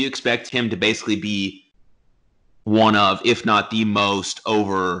 Did you expect him to basically be one of, if not the most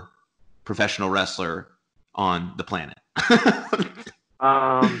over professional wrestler on the planet?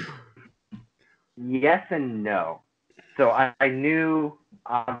 Yes and no. So I knew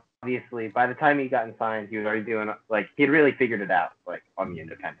obviously by the time he got signed, he was already doing like he'd really figured it out like on the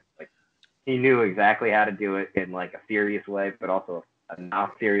independent. Like he knew exactly how to do it in like a serious way, but also a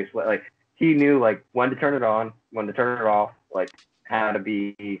not serious way. Like he knew like when to turn it on, when to turn it off, like how to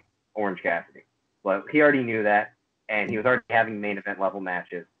be Orange Cassidy. But he already knew that, and he was already having main event level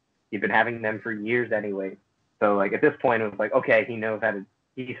matches. He'd been having them for years anyway. So like at this point, it was like okay, he knows how to.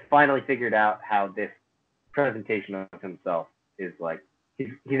 He's finally figured out how this presentation of himself is like.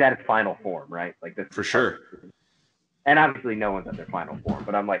 He's at his final form, right? Like this For sure. And obviously, no one's at their final form.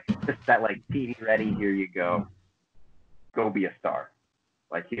 But I'm like, this is that like TV ready. Here you go. Go be a star.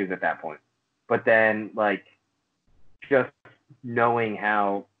 Like he was at that point. But then like just knowing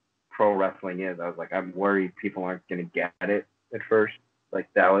how pro wrestling is, I was like, I'm worried people aren't gonna get it at first. Like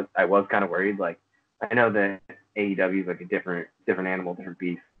I was kind of worried. Like I know that AEW is like a different animal, different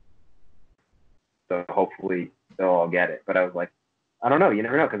beast. So hopefully they'll all get it. But I was like, I don't know. You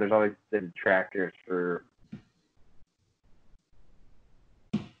never know because there's always the detractors for.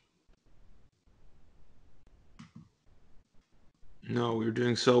 No, we were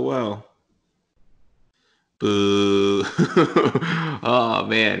doing so well. Boo. Oh,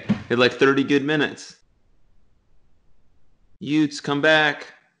 man. Had like 30 good minutes. Utes, come back.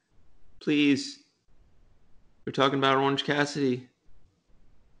 Please. We're talking about Orange Cassidy.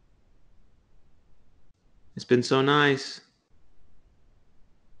 It's been so nice.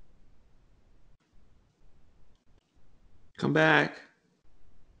 Come back.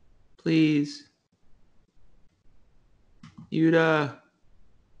 Please. Yuta.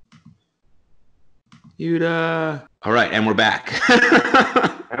 All right, and we're back.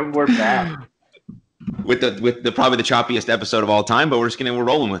 And we're back. with the probably the choppiest episode of all time, but we're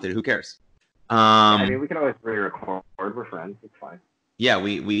rolling with it. Who cares? I mean, we can always re-record. We're friends. It's fine. Yeah,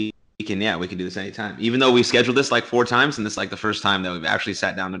 we can do this anytime. Even though we scheduled this like 4 times, and this is like the first time that we've actually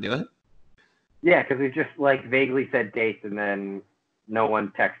sat down to do it. Yeah, because we just like vaguely said dates, and then no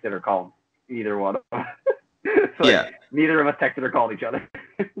one texted or called either one of us. Neither of us texted or called each other.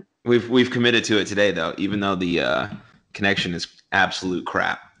 We've committed to it today, though, even though the connection is absolute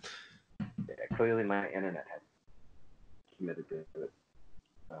crap. Yeah, clearly my internet has committed to it.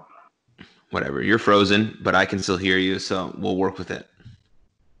 So. Whatever, you're frozen, but I can still hear you, so we'll work with it.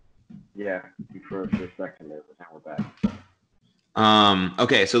 Yeah, you froze for a second there, but now we're back.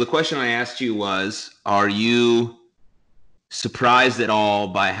 Okay, so the question I asked you was, are you surprised at all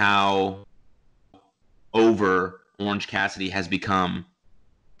by how over Orange Cassidy has become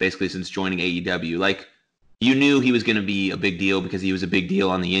basically since joining AEW? Like, you knew he was going to be a big deal because he was a big deal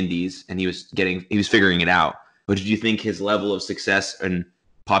on the indies and he was figuring it out. But did you think his level of success and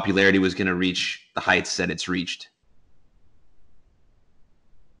popularity was going to reach the heights that it's reached?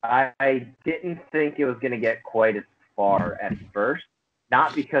 I didn't think it was going to get quite as far at first,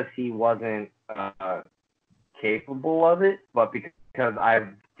 not because he wasn't capable of it, but because I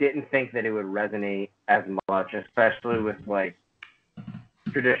didn't think that it would resonate as much, especially with like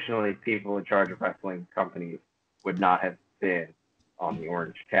traditionally people in charge of wrestling companies would not have been on the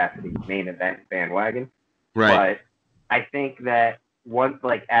Orange Cassidy main event bandwagon. Right. But I think that once,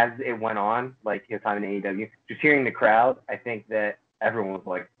 like, as it went on, like his time in AEW, just hearing the crowd, I think that everyone was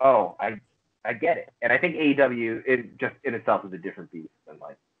like, oh, I get it. And I think AEW, it just in itself is a different beast than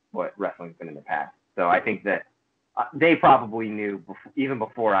like what wrestling's been in the past. So I think that they probably knew even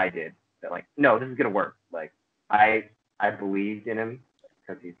before I did that, like, no, this is going to work. Like, I believed in him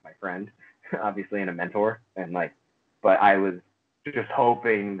because he's my friend, obviously, and a mentor. And like, but I was just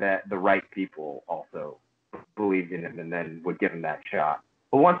hoping that the right people also believed in him and then would give him that shot.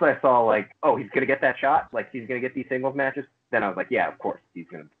 But once I saw like, oh, he's going to get that shot, like he's going to get these singles matches, then I was like, yeah, of course, he's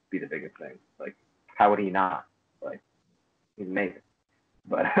going to be the biggest thing. Like, how would he not? Like, he's amazing.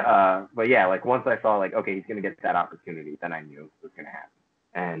 But yeah, like once I saw like, okay, he's going to get that opportunity, then I knew it was going to happen.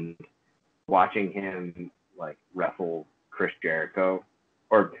 And watching him like wrestle Chris Jericho,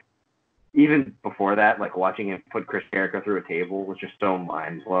 or even before that, like watching him put Chris Jericho through a table was just so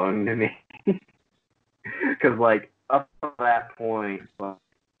mind blowing to me. Because like up to that point, like,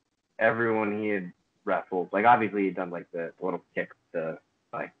 everyone he had wrestled, like obviously he'd done like the little kicks to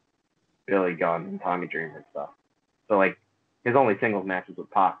like Billy Gunn and Tommy Dreamer and stuff. So like his only singles matches with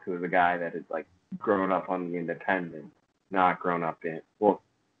Pac, who was a guy that had like grown up on the independent, not grown up in, well,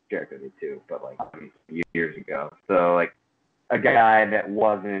 Jericho did too, but like years ago. So like a guy that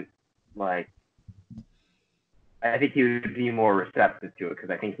wasn't like, I think he would be more receptive to it because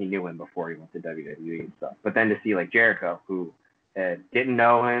I think he knew him before he went to WWE and stuff. But then to see like Jericho, who didn't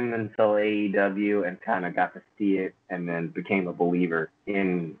know him until AEW and kind of got to see it and then became a believer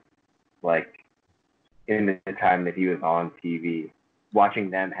in like in the time that he was on TV, watching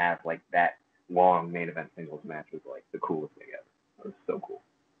them have like that long main event singles match was like the coolest thing ever. It was so cool.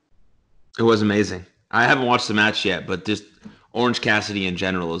 It was amazing. I haven't watched the match yet, but just Orange Cassidy in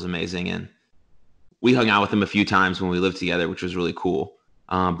general is amazing. And we hung out with him a few times when we lived together, which was really cool.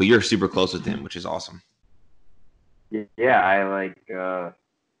 But you're super close with him, which is awesome. Yeah, I like,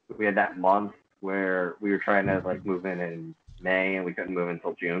 we had that month where we were trying to like move in May and we couldn't move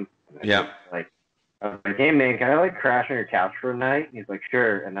until June. Yeah. Like, I was like, hey man, can I like crash on your couch for a night? He's like,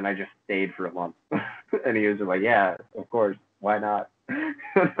 sure. And then I just stayed for a month. And he was just like, yeah, of course. Why not?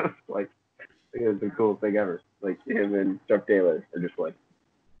 Like, it was the coolest thing ever. Like him and Chuck Taylor are just like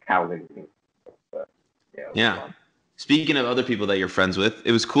howling. But, yeah. Speaking of other people that you're friends with,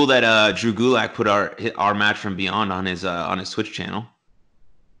 it was cool that Drew Gulak put our match from Beyond on his Twitch channel.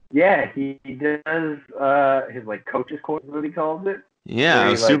 Yeah, he does his like coach's course, what he calls it. Yeah,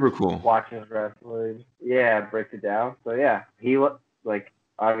 it was super cool. Watches wrestling. Yeah, breaks it down. So yeah, he like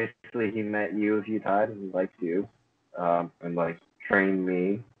obviously he met you a few times and likes you, and like trained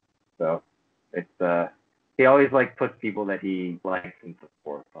me. So it's he always like puts people that he likes and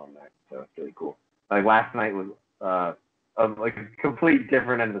supports on that. So it's really cool. Like last night was of like a complete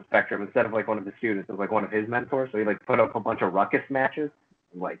different end of the spectrum. Instead of like one of the students, it was like one of his mentors. So he like put up a bunch of ruckus matches.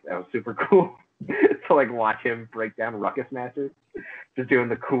 Like that was super cool to like watch him break down ruckus matches, just doing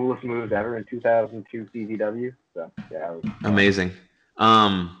the coolest moves ever in 2002 CZW. So yeah, it was amazing.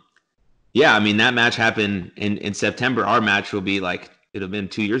 Yeah, I mean that match happened in September. Our match will be like it'll have been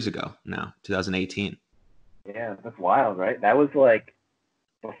 2 years ago now, 2018. Yeah, that's wild, right? That was like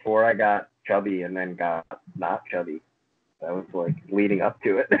before I got chubby and then got not chubby. That was like leading up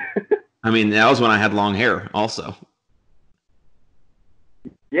to it. I mean, that was when I had long hair also.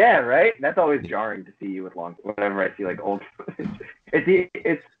 Yeah, right. That's always jarring to see you with long. Whenever I see like old,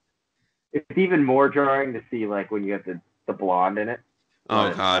 it's it's even more jarring to see like when you have the blonde in it. Oh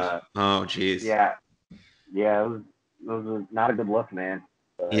But God. Oh jeez. yeah, yeah, it was not a good look, man.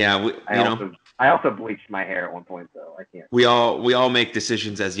 But Yeah, I also bleached my hair at one point, so I can't. we all make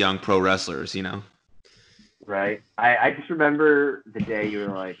decisions as young pro wrestlers, you know. Right. I just remember the day you were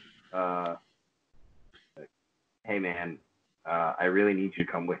like, uh, hey man, I really need you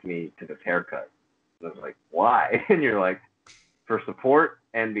to come with me to this haircut. And I was like, why? And you're like, for support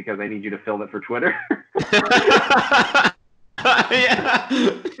and because I need you to film it for Twitter. Yeah.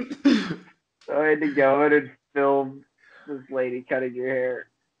 So I had to go in and film this lady cutting your hair.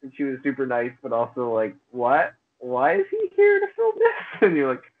 And she was super nice, but also like, what? Why is he here to film this? And you're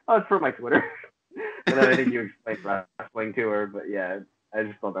like, oh, it's for my Twitter. And then I think you explained wrestling to her, but yeah, I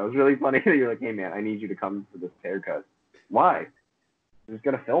just thought that was really funny. You're like, hey man, I need you to come for this haircut. Why? I'm just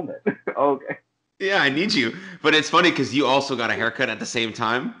gonna film it. Oh, okay. Yeah, I need you. But it's funny because you also got a haircut at the same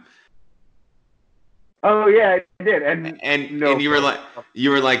time. Oh yeah, I did. And no, And you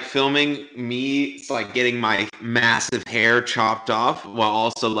were like filming me like getting my massive hair chopped off while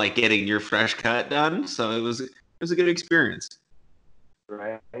also like getting your fresh cut done. So it was a good experience.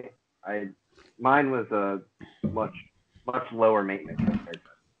 right. I mine was a much much lower maintenance haircut,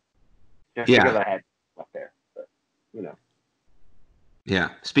 just because Yeah. I had up there. But you know, Yeah.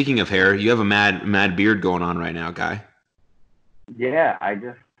 Speaking of hair, you have a mad beard going on right now, guy. yeah, I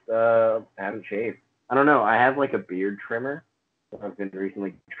just haven't shaved. I don't know. I have like a beard trimmer. So I've been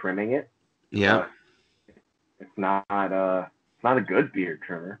recently trimming it, Yeah. but it's not a good beard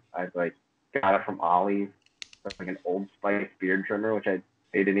trimmer. I've like got it from Ollie's. It's like an Old Spice beard trimmer, which they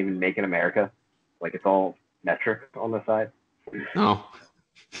didn't even make in America. Like it's all metric on the side. No.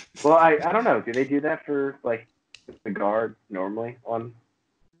 Well, I don't know. Do they do that for like the guard normally on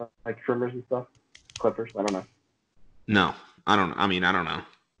like trimmers and stuff? Clippers? I don't know. No. I don't know.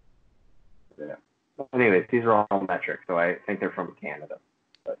 Yeah. Anyways, these are all metric, so I think they're from Canada.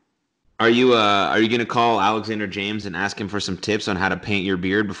 But Are you gonna call Alexander James and ask him for some tips on how to paint your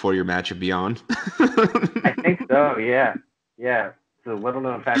beard before your match at Beyond? I think so. Yeah, yeah. So little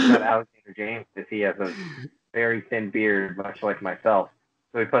known fact about Alexander James is he has a very thin beard, much like myself.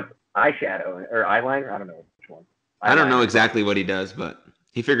 So he puts eyeshadow or eyeliner. I don't know which one. I don't know Eyeliner. exactly what he does, but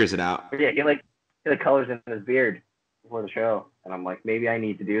he figures it out. But yeah, he like colors in his beard before the show, and I'm like, maybe I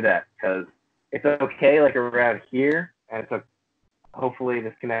need to do that because it's okay like around here, and it's hopefully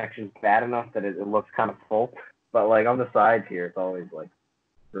this connection's bad enough that it looks kind of full, but like on the sides here, it's always like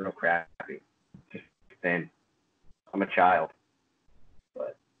real crappy, just thin. I'm a child,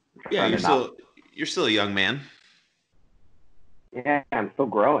 but I'm Yeah, trying you're to not. still a young man. Yeah, I'm still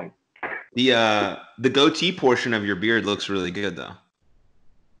growing. The goatee portion of your beard looks really good though.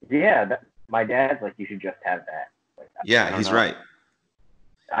 Yeah, my dad's like, you should just have that. Like, I Yeah, don't he's know. right.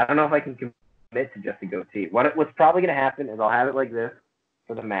 I don't know if I can commit to just a goatee. What's probably gonna happen is I'll have it like this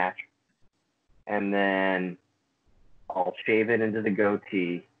for the match, and then I'll shave it into the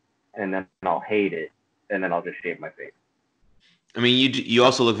goatee, and then I'll hate it, and then I'll just shave my face. I mean, you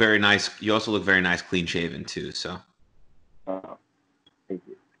also look very nice. You also look very nice, clean shaven too. So Uh, thank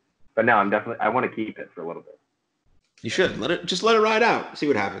you. But no, I want to keep it for a little bit, you should let it ride out. See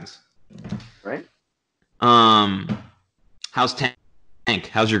what happens. right? Um, how's Tank?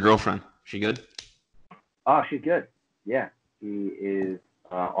 How's your girlfriend? She good? Oh, she's good. Yeah, she is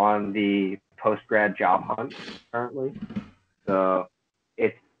on the post grad job hunt currently. So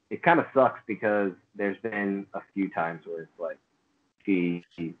it kind of sucks because there's been a few times where it's like she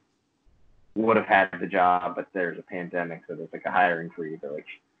would have had the job, but there's a pandemic, so there's like a hiring freeze. Or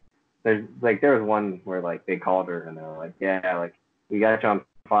like there was one where like they called her and they were like, yeah, like we got you on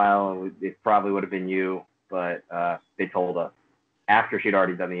file, and it probably would have been you, but they told us after she'd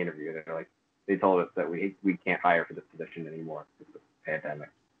already done the interview, they're like they told us that we can't hire for this position anymore because of the pandemic.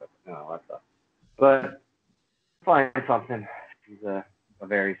 So, that stuff. But find something. She's a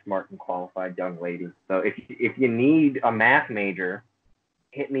very smart and qualified young lady. So if you need a math major,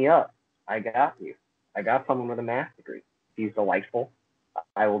 hit me up. I got you. I got someone with a math degree. She's delightful.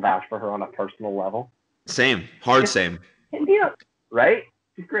 I will vouch for her on a personal level. Same. Hard same. Hit me up. Right?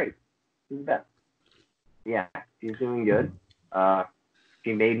 She's great. She's the best. Yeah, she's doing good.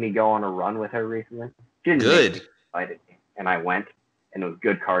 She made me go on a run with her recently. She didn't make me, Good. invited me, and I went, and it was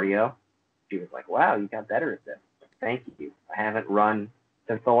good cardio. She was like, "Wow, you got better at this. Thank you. I haven't run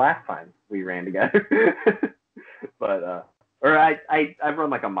since the last time we ran together." But or I've run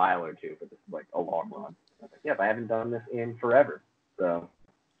like a mile or two, but this is like a long run. I was like, "Yep, I haven't done this in forever." So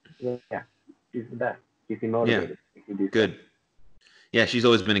Yeah, she's the best. Keeps me Yeah, motivated. Makes me do stuff. good. Yeah, she's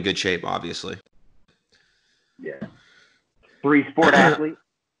always been in good shape, obviously. Yeah. 3-sport athlete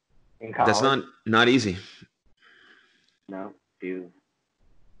in That's college. not easy. No, she was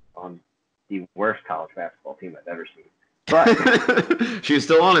on the worst college basketball team I've ever seen. But She was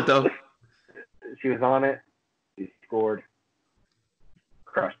still on it though. she was on it. She scored,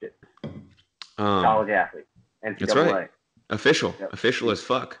 crushed it. College athlete, NCAA. That's right. Official, Yep. official as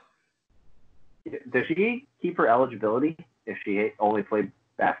fuck. Does she keep her eligibility if she only played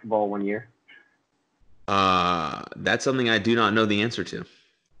basketball 1 year? That's something I do not know the answer to.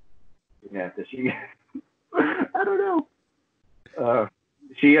 Yeah, does she? I don't know.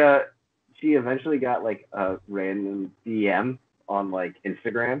 She eventually got like a random DM on like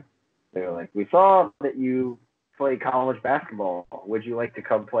Instagram. They were like, "We saw that you play college basketball. Would you like to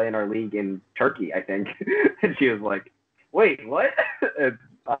come play in our league in Turkey?" I think, and she was like, "Wait, what?" And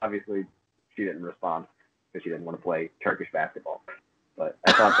obviously, she didn't respond because she didn't want to play Turkish basketball. But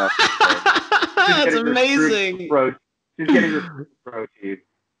I thought that was That's amazing. She's getting recruited pro team.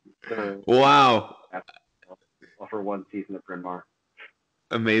 Wow. For one season at Bryn Mawr.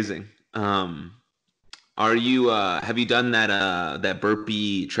 Amazing. Are you have you done that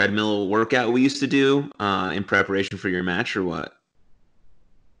burpee treadmill workout we used to do in preparation for your match or what?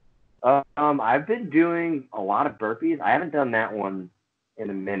 I've been doing a lot of burpees. I haven't done that one in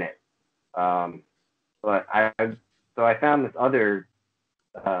a minute. But I found this other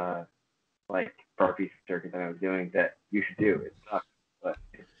like burpee circuit that I was doing that you should do. It sucks, but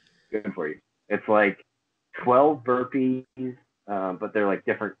it's good for you. It's like 12 burpees, but they're like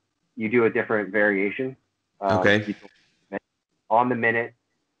different. You do a different variation. Okay. On the minute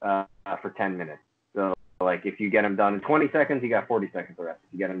for 10 minutes. So like if you get them done in 20 seconds, you got 40 seconds of rest.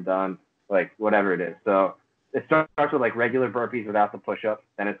 If you get them done like whatever it is. So it starts with like regular burpees without the push-ups.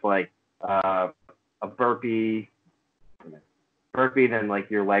 Then it's like a burpee, then like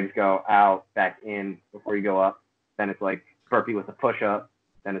your legs go out, back in before you go up. Then it's like burpee with a push-up.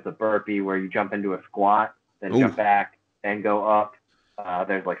 Then it's a burpee where you jump into a squat, then jump back, then go up.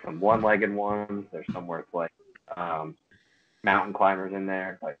 There's like some one-legged ones. There's some where it's like mountain climbers in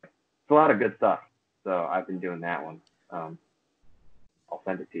there. Like it's a lot of good stuff. So I've been doing that one. I'll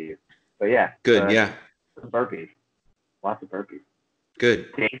send it to you. But yeah. Good. Yeah. Burpees. Lots of burpees. Good.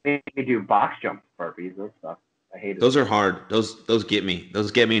 They make me do box jump burpees. Those stuff. I hate it. Those are hard. Those get me. Those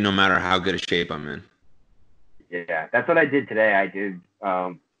get me no matter how good a shape I'm in. Yeah, that's what I did today. I did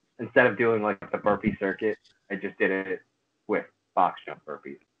instead of doing like the burpee circuit, I just did it with box jump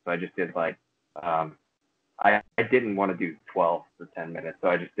burpees. So I just did like I didn't want to do 12 for 10 minutes, so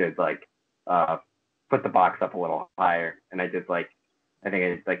I just did like put the box up a little higher, and I did like I think I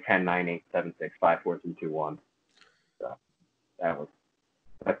did like 10, 9, 8, 7, 6, 5, 4, 3, 2, 1. So that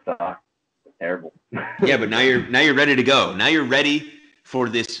sucked. Terrible. Yeah, but now you're ready to go. Now you're ready for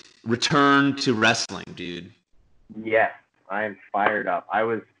this return to wrestling, dude. Yes, I'm fired up. I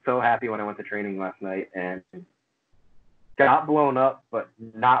was so happy when I went to training last night and got blown up, but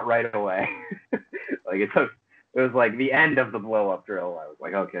not right away. Like it was like the end of the blow up drill. I was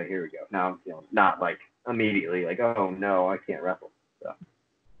like, okay, here we go. Now I'm feeling not like immediately like, oh no, I can't wrestle. So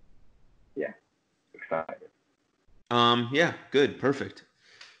yeah, excited. Yeah, good, perfect.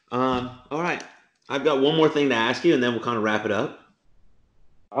 All right. I've got one more thing to ask you, and then we'll kind of wrap it up.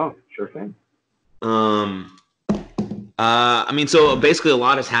 Oh, sure thing. I mean, so basically, a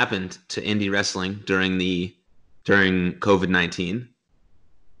lot has happened to indie wrestling during COVID-19.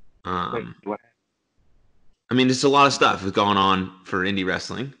 I mean, just a lot of stuff is going on for indie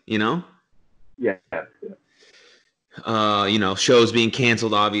wrestling. You know. Yeah. Shows being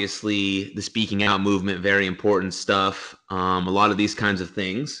canceled, obviously, the speaking out movement, very important stuff. A lot of these kinds of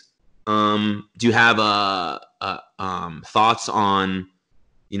things. Do you have thoughts on,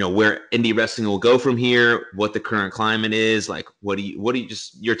 where indie wrestling will go from here? What the current climate is like? What do you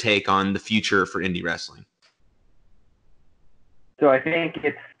just your take on the future for indie wrestling? So I think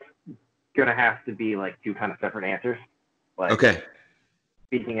it's gonna have to be like two kind of separate answers. Like okay.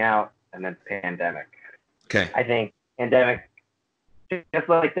 Speaking out and then pandemic. Okay. I think pandemic, just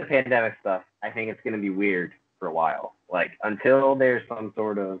like the pandemic stuff, I think it's going to be weird for a while. Like until there's some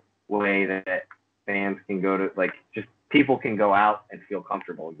sort of way that fans can go to, like, just people can go out and feel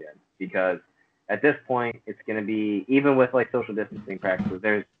comfortable again. Because at this point, it's going to be, even with like social distancing practices,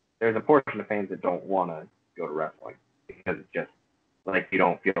 there's a portion of fans that don't want to go to wrestling because it's just like you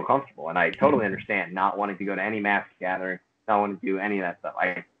don't feel comfortable. And I totally understand not wanting to go to any mass gathering, not wanting to do any of that stuff.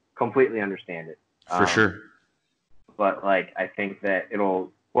 I completely understand it. For sure. But like I think that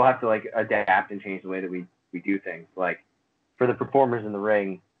we'll have to like adapt and change the way that we do things. Like for the performers in the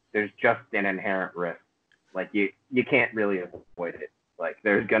ring, there's just an inherent risk. Like you can't really avoid it. Like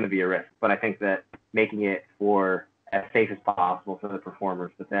there's going to be a risk, but I think that making it for as safe as possible for the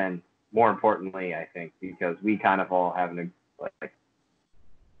performers, but then more importantly, I think because we kind of all have an like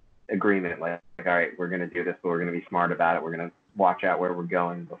agreement, like all right, we're going to do this, but we're going to be smart about it. We're going to watch out where we're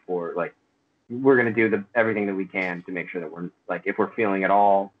going before, like we're going to do everything that we can to make sure that we're like if we're feeling at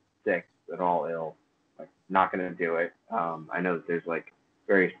all sick, at all ill, like not going to do it. I know that there's like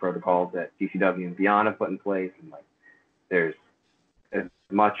various protocols that GCW and Beyond have put in place, and like there's as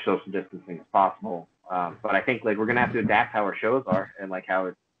much social distancing as possible. But I think like we're gonna have to adapt how our shows are and like how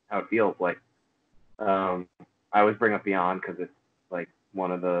it feels. Like I always bring up Beyond because it's like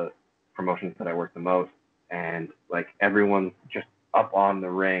one of the promotions that I work the most, and like everyone's just up on the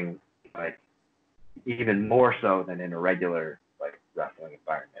ring, like even more so than in a regular like wrestling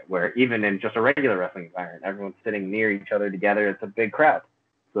environment, where even in just a regular wrestling environment, everyone's sitting near each other together. It's a big crowd,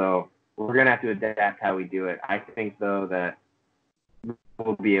 so we're gonna have to adapt how we do it. I think though that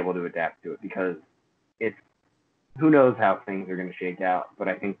we'll be able to adapt to it because it's who knows how things are going to shake out. But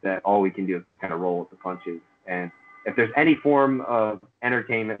I think that all we can do is kind of roll with the punches. And if there's any form of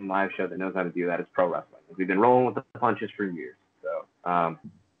entertainment and live show that knows how to do that, it's pro wrestling. We've been rolling with the punches for years. So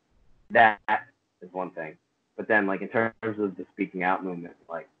that is one thing. But then, like in terms of the speaking out movement,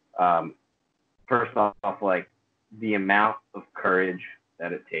 like first off, like the amount of courage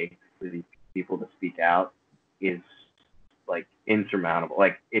that it takes for these people to speak out is like insurmountable.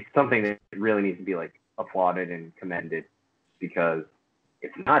 Like it's something that really needs to be like applauded and commended because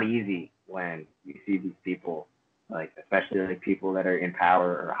it's not easy when you see these people, like especially like people that are in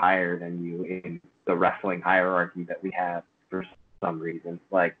power or higher than you in the wrestling hierarchy that we have for some reason.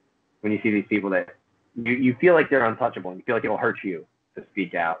 Like when you see these people that you feel like they're untouchable and you feel like it'll hurt you to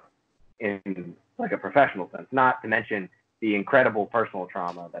speak out in like a professional sense, not to mention the incredible personal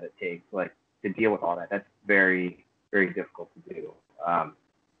trauma that it takes like to deal with all that. That's very, very difficult to do.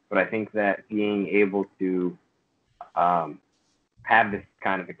 But I think that being able to have this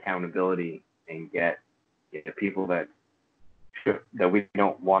kind of accountability and get people that we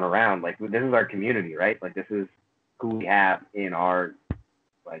don't want around, like this is our community, right? Like this is who we have in our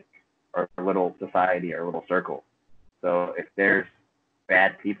like our little society, our little circle. So if there's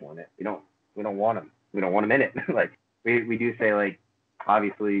bad people in it, we don't want them. We don't want them in it. Like we do say like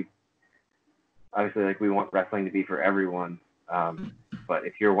obviously like we want wrestling to be for everyone. But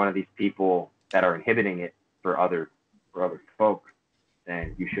if you're one of these people that are inhibiting it for other folks,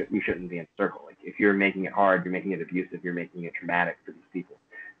 then you shouldn't be in the circle. Like if you're making it hard, you're making it abusive, you're making it traumatic for these people,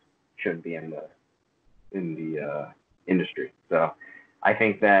 you shouldn't be in the industry. So I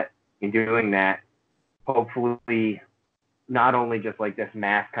think that in doing that, hopefully not only just like this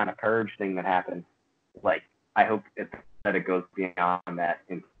mass kind of purge thing that happens, like I hope that it goes beyond that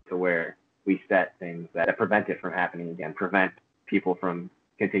into where we set things that prevent it from happening again, prevent people from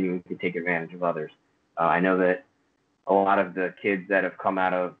continuing to take advantage of others. I know that a lot of the kids that have come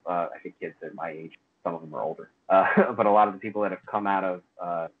out of, I think kids at my age, some of them are older, but a lot of the people that have come out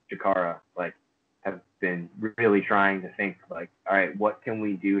of Chikara, like, have been really trying to think, like, all right, what can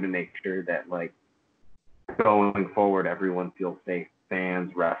we do to make sure that, like, going forward, everyone feels safe,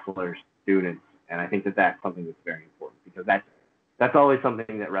 fans, wrestlers, students, and I think that that's something that's very important because that's always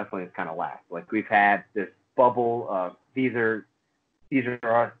something that wrestling has kind of lacked. Like we've had this bubble of these are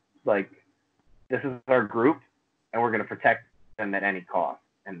our, like, this is our group and we're going to protect them at any cost.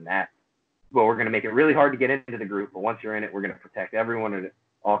 And we're going to make it really hard to get into the group, but once you're in it, we're going to protect everyone. And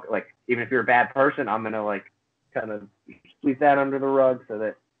all, like, even if you're a bad person, I'm going to like kind of sweep that under the rug so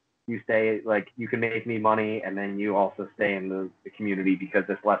that you stay, like, you can make me money and then you also stay in the community because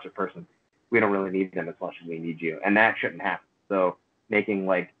this lesser person, we don't really need them as much as we need you. And that shouldn't happen. So making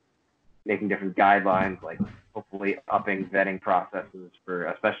different guidelines, like hopefully upping vetting processes for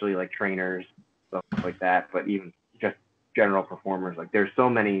especially like trainers, stuff like that, but even just general performers. Like there's so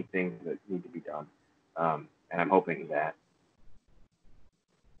many things that need to be done. And I'm hoping that.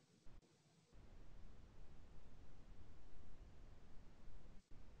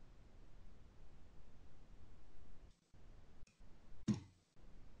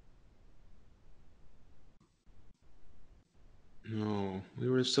 No, we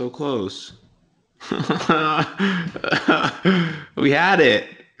were so close. We had it.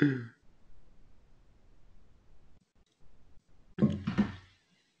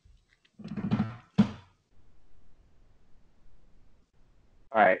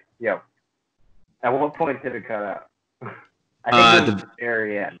 All right, yo. At what point did it cut out? I think it was the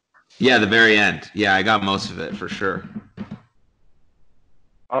very end. Yeah, the very end. Yeah, I got most of it for sure.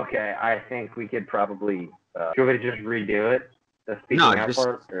 Okay, I think we could probably. Do you want me to just redo it? the speaking No, out just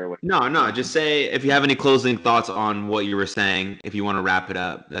part, or what? no. Just say if you have any closing thoughts on what you were saying. If you want to wrap it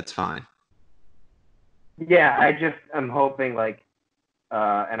up, that's fine. Yeah, I'm hoping like,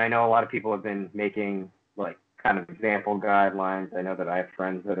 and I know a lot of people have been making like kind of example guidelines. I know that I have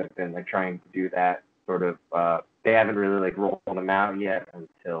friends that have been like trying to do that sort of. They haven't really like rolled them out yet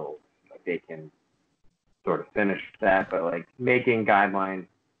until like they can sort of finish that, but like making guidelines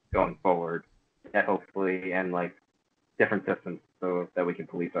going forward that hopefully and like different systems so that we can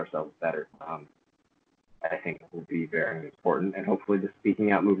police ourselves better. I think will be very important, and hopefully the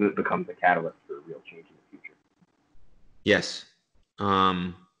speaking out movement becomes a catalyst for real change in the future. Yes.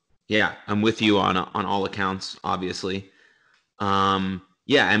 Yeah, I'm with you on all accounts, obviously.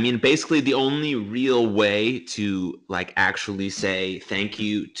 Yeah, I mean, basically the only real way to like actually say thank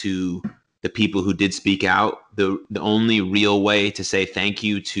you to the people who did speak out, the only real way to say thank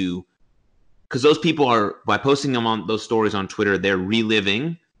you to, because those people are, by posting them on those stories on Twitter, they're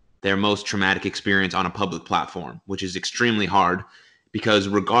reliving their most traumatic experience on a public platform, which is extremely hard because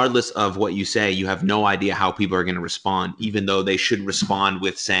regardless of what you say, you have no idea how people are going to respond, even though they should respond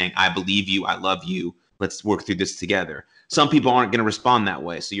with saying, I believe you, I love you, let's work through this together. Some people aren't going to respond that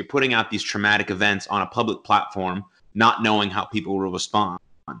way. So you're putting out these traumatic events on a public platform, not knowing how people will respond.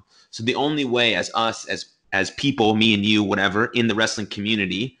 So the only way as us, as people, me and you, whatever, in the wrestling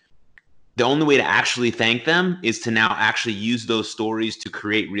community, the only way to actually thank them is to now actually use those stories to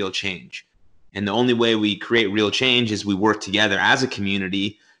create real change. And the only way we create real change is we work together as a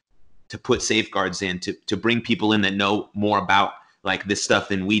community to put safeguards in, to bring people in that know more about like this stuff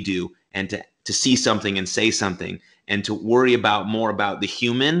than we do, and to see something and say something, and to worry about more about the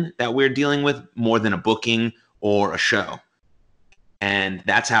human that we're dealing with more than a booking or a show. And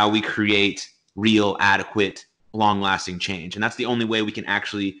that's how we create real, adequate, long-lasting change. And that's the only way we can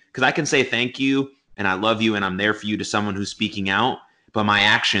actually, because I can say thank you and I love you and I'm there for you to someone who's speaking out, but my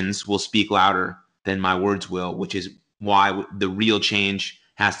actions will speak louder than my words will, which is why the real change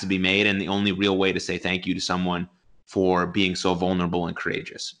has to be made, and the only real way to say thank you to someone for being so vulnerable and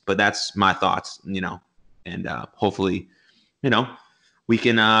courageous. But that's my thoughts, and hopefully, we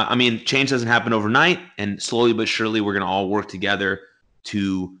can, I mean, change doesn't happen overnight, and slowly but surely we're going to all work together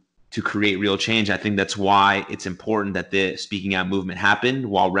to create real change. I think that's why it's important that the speaking out movement happened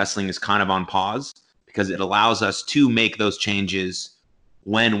while wrestling is kind of on pause, because it allows us to make those changes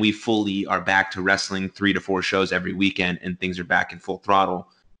when we fully are back to wrestling 3 to 4 shows every weekend and things are back in full throttle.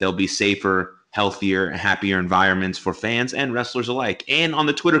 There'll be safer, healthier, happier environments for fans and wrestlers alike. And on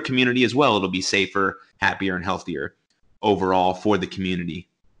the Twitter community as well, it'll be safer, happier, and healthier overall for the community.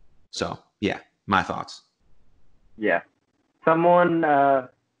 So, yeah, my thoughts. Yeah. Someone, I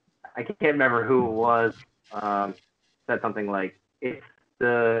can't remember who it was, said something like, it's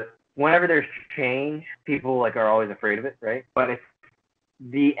whenever there's change, people like are always afraid of it, right? But it's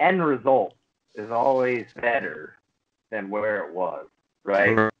the end result is always better than where it was,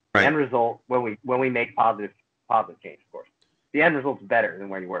 right? Right. The end result, when we make positive change, of course, the end result's better than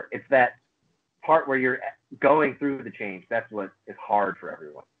where you were. It's that part where you're going through the change. That's what is hard for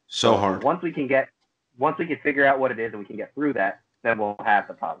everyone. So hard. Once we can figure out what it is and we can get through that, then we'll have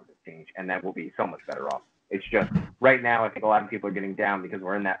the positive change, and then we'll be so much better off. It's just right now, I think a lot of people are getting down because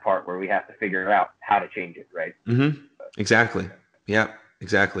we're in that part where we have to figure out how to change it, right? Mm-hmm. Exactly. Yeah,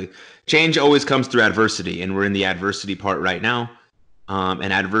 exactly. Change always comes through adversity, and we're in the adversity part right now.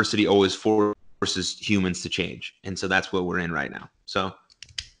 And adversity always forces humans to change. And so that's what we're in right now. So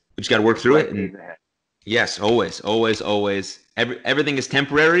we just got to work through it. And yes, always, always, always. Everything is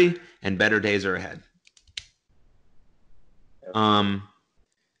temporary and better days are ahead.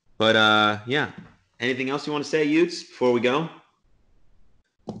 Yeah. Anything else you want to say, Utes, before we go?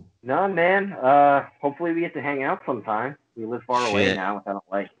 No, man. Hopefully we get to hang out sometime. We live far away now, which I don't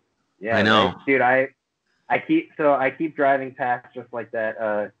like. Yeah, I know. Right? Dude, I keep driving past just like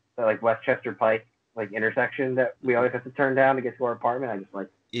that like Westchester Pike like intersection that we always have to turn down to get to our apartment. I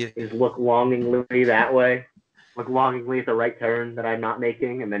just look longingly that way. Look longingly at the right turn that I'm not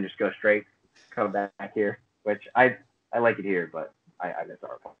making, and then just go straight, come back here. Which I like it here, but I miss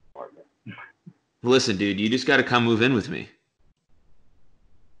our apartment. Listen, dude, you just got to come move in with me.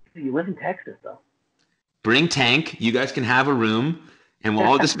 You live in Texas, though. Bring Tank. You guys can have a room, and we'll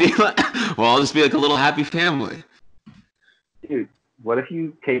all just be like a little happy family. Dude, what if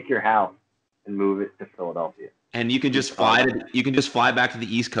you take your house and move it to Philadelphia? And you can just fly back to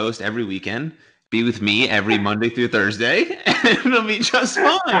the East Coast every weekend, be with me every Monday through Thursday, and it'll be just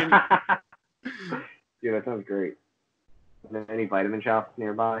fine. Dude, that sounds great. Any vitamin shops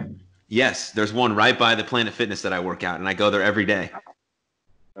nearby? Yes, there's one right by the Planet Fitness that I work out, and I go there every day.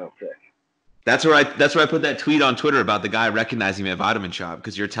 Oh, sick. That's where I put that tweet on Twitter about the guy recognizing me at Vitamin Shop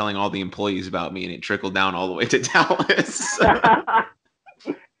because you're telling all the employees about me and it trickled down all the way to Dallas.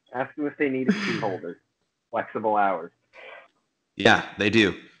 Ask them if they need key holders, flexible hours. Yeah, they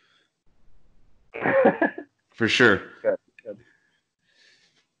do. For sure. Good.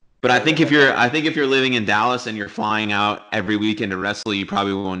 But I think if you're living in Dallas and you're flying out every weekend to wrestle, you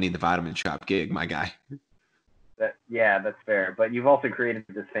probably won't need the Vitamin Shop gig, my guy. That's fair. But you've also created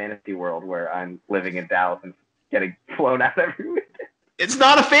this fantasy world where I'm living in Dallas and getting flown out every weekend. It's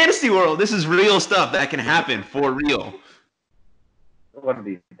not a fantasy world. This is real stuff that can happen for real. One of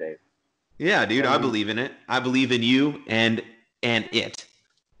these days. Yeah, dude, I believe in it. I believe in you and it.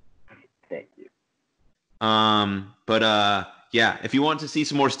 Thank you. Yeah, if you want to see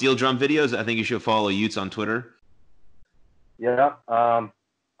some more steel drum videos, I think you should follow Utes on Twitter. Yeah.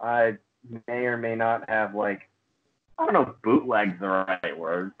 I may or may not have I don't know if bootleg's the right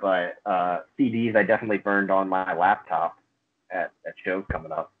word, but CDs I definitely burned on my laptop at shows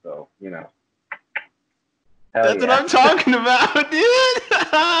coming up. So, That's what I'm talking about, dude.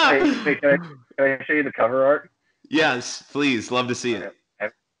 Hey, can I show you the cover art? Yes, please. Love to see it.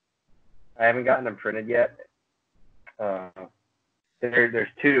 I haven't gotten them printed yet. There's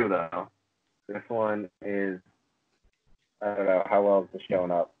two, though. This one is, I don't know, how well is this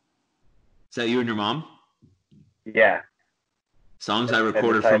showing up? Is that you and your mom? Yeah. Songs I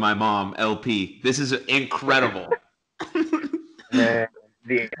recorded for my mom, LP. This is incredible. And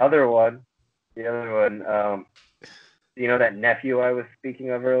the other one, you know that nephew I was speaking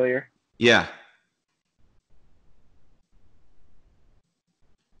of earlier? Yeah.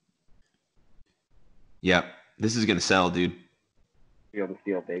 Yep. This is going to sell, dude. Feel the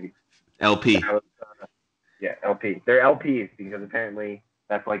Steel, baby. LP. Yeah, LP. They're LPs because apparently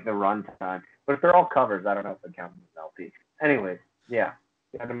that's the run time. But if they're all covers, I don't know if they count as LP. Anyways, yeah.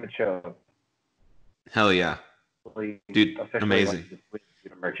 Got them at shows. Hell yeah. Dude, amazing.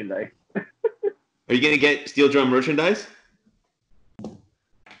 Merchandise. Are you going to get steel drum merchandise?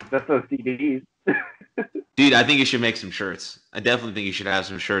 Just those CDs. Dude, I think you should make some shirts. I definitely think you should have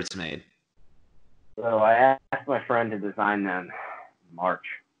some shirts made. So I asked my friend to design them in March.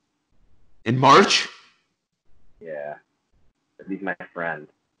 In March? Yeah. He's my friend.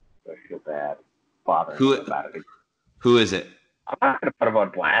 So I feel bad bothering him about it. Who is it? I'm not going to put him on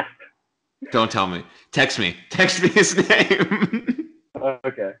blast. Don't tell me. Text me his name.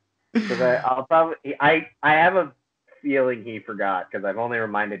 Okay. Because I'll probably I have a feeling he forgot because I've only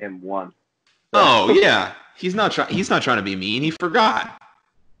reminded him once. So. Oh yeah, he's not trying to be mean. He forgot.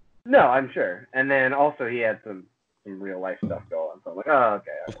 No, I'm sure. And then also he had some real life stuff going. So I'm like, oh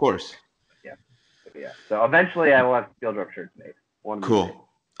okay. Of course. Yeah. So eventually I will have steel drum shirts made. Cool.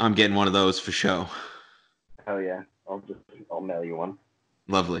 I'm getting one of those for show. Hell yeah. I'll mail you one.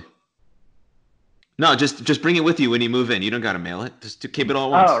 Lovely. No, just bring it with you when you move in. You don't got to mail it. Just to keep it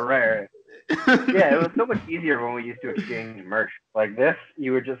all at once. Oh, right. Yeah, it was so much easier when we used to exchange merch. Like this,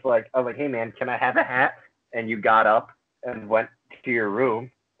 you were just I was like, hey, man, can I have a hat? And you got up and went to your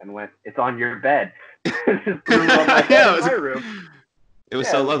room and went, it's on your bed. Just threw it on my bed in my room. It was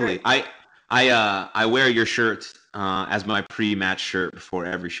so lovely. Great. I wear your shirt as my pre-match shirt before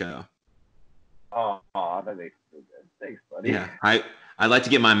every show. Oh, that makes me feel good. Thanks, buddy. Yeah, I like to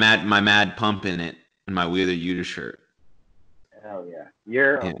get my mad pump in it in my Wheeler Yuta shirt. Hell yeah.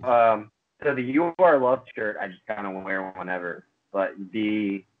 So the You Are Loved shirt, I just kind of wear whenever. But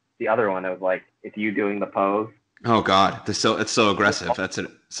the other one, it was it's you doing the pose. Oh God, it's so aggressive. That's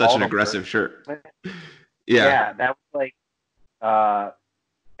such an aggressive shirt. Yeah. Yeah, that was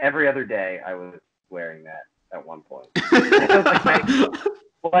every other day I was wearing that at one point.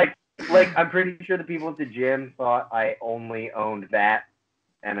 I'm pretty sure the people at the gym thought I only owned that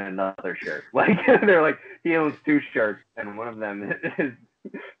and another shirt. They're like, he owns two shirts, and one of them is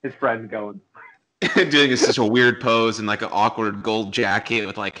his friend going. Doing such a weird pose and an awkward gold jacket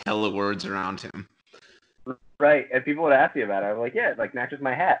with hella words around him. Right, and people would ask me about it. I'm like, yeah, it matches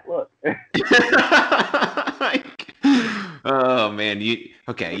my hat. Look. Oh man, you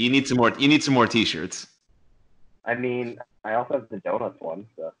need some more. You need some more T-shirts. I mean, I also have the donuts one.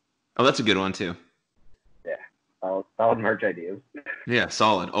 So. Oh, that's a good one too. Yeah, solid merch ideas. Yeah,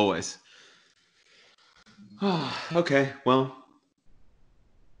 solid always. Oh, okay, well.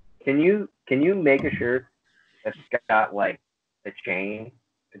 Can you make a shirt that's got the chain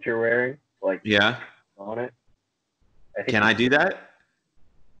that you're wearing yeah on it? Can I do that?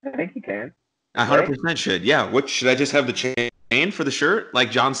 I think you can. I 100% should. Yeah. What should I just have the chain for the shirt like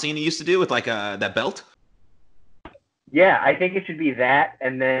John Cena used to do with that belt? Yeah, I think it should be that,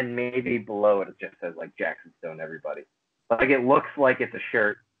 and then maybe below it just says Jackson Stone everybody. It looks like it's a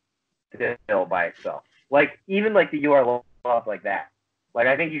shirt, still by itself. Like even like the "You Are Loved" like that. Like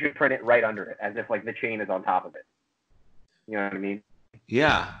I think you should print it right under it, as if like the chain is on top of it. You know what I mean?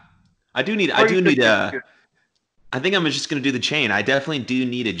 Yeah. I do need Or you could I think I'm just gonna do the chain. I definitely do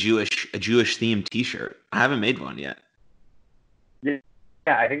need a Jewish themed T-shirt. I haven't made one yet. Yeah,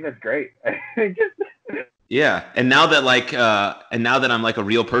 I think that's great. Just Yeah, and now that I'm like a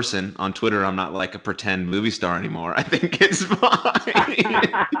real person on Twitter, I'm not like a pretend movie star anymore. I think it's fine.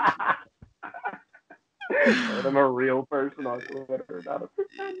 and I'm a real person on Twitter, not a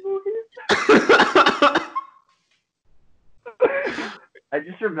pretend movie. I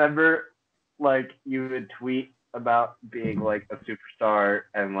just remember like you would tweet about being like a superstar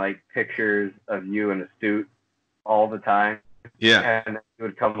and like pictures of you in a suit all the time. Yeah. And you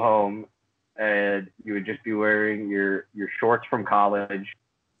would come home and you would just be wearing your shorts from college,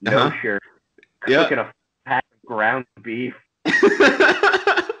 no shirt, cooking a pack of ground beef,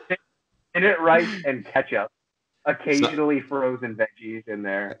 minute rice and ketchup, occasionally frozen veggies in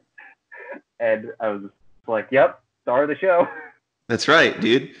there. And I was like, yep, star of the show. That's right,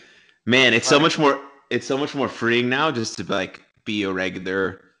 dude. Man, it's so much more freeing now just to like be a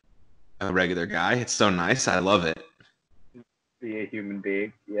regular guy. It's so nice. I love it. Be a human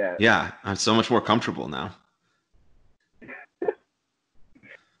being. Yeah. Yeah, I'm so much more comfortable now.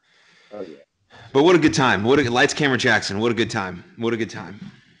 Oh yeah. But what a good time. Lights, Camera, Jackson. What a good time. What a good time.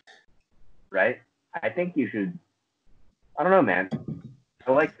 Right? I think you should. I don't know, man.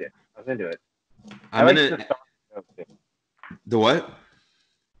 I liked it. I was into it. The what?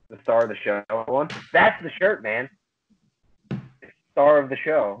 The star of the show one. That's the shirt, man. Star of the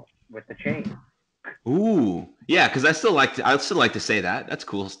show with the chain. Ooh, yeah, because I still like to say that. That's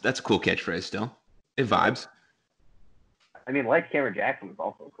cool. That's a cool catchphrase still. It vibes. I mean, Lights, Camera, Jackson was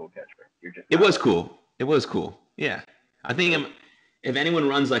also a cool catchphrase. It was cool. It was cool. Yeah, I think if anyone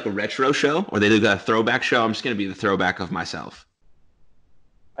runs like a retro show or they do a throwback show, I'm just gonna be the throwback of myself.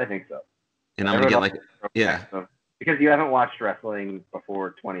 I think so. And I'm gonna get like because you haven't watched wrestling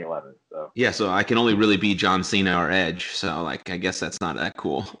before 2011, so yeah, so I can only really be John Cena or Edge. So like, I guess that's not that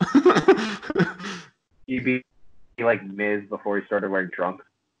cool. You'd be like Miz before he started wearing trunks.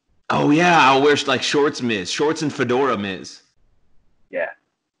 Oh yeah, I'll wear like shorts and fedora Miz. Yeah,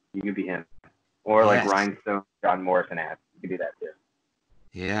 you could be him, or like Rhinestone, John Morrison ad. You could do that too.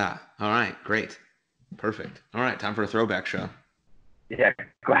 Yeah. All right. Great. Perfect. All right. Time for a throwback show. Yeah.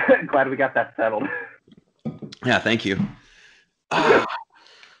 Glad we got that settled. Yeah. Thank you. I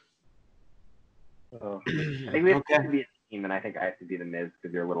think we have to be a team, and I think I have to be the Miz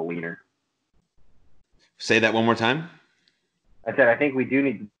because you're a little leaner. Say that one more time. I said I think we do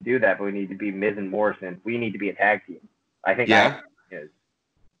need to do that, but we need to be Miz and Morrison. We need to be a tag team. I think. Yeah.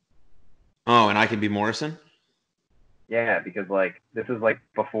 Oh, and I can be Morrison? Yeah, because like this is like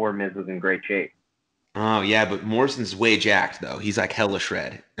before Miz was in great shape. Oh yeah, but Morrison's way jacked though. He's like hella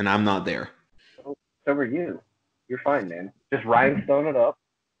shred, and I'm not there. So are you. You're fine, man. Just rhinestone it up,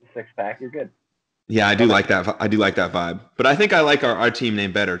 6-pack, you're good. Yeah, I do like that. I do like that vibe. But I think I like our team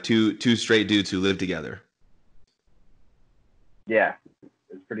name better. Two straight dudes who live together. Yeah, it's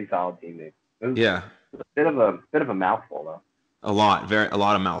a pretty solid team name. Yeah. A bit of a mouthful though. A lot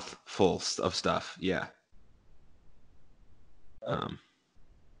of mouthful of stuff. Yeah.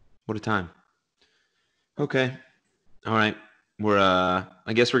 What a time. Okay. All right.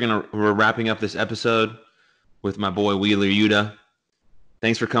 I guess we're wrapping up this episode with my boy Wheeler Yuta.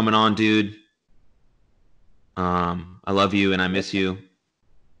 Thanks for coming on, dude. I love you and I miss you.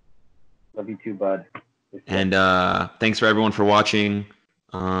 Love you too, bud. And thanks for everyone for watching.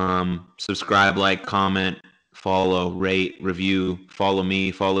 Subscribe, like, comment, follow, rate, review, follow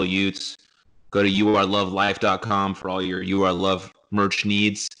me, follow Utes. Go to youarlovelife.com for all your You Are Love merch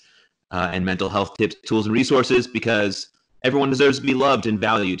needs and mental health tips, tools, and resources, because everyone deserves to be loved and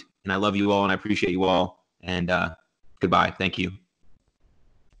valued. And I love you all and I appreciate you all. And goodbye. Thank you.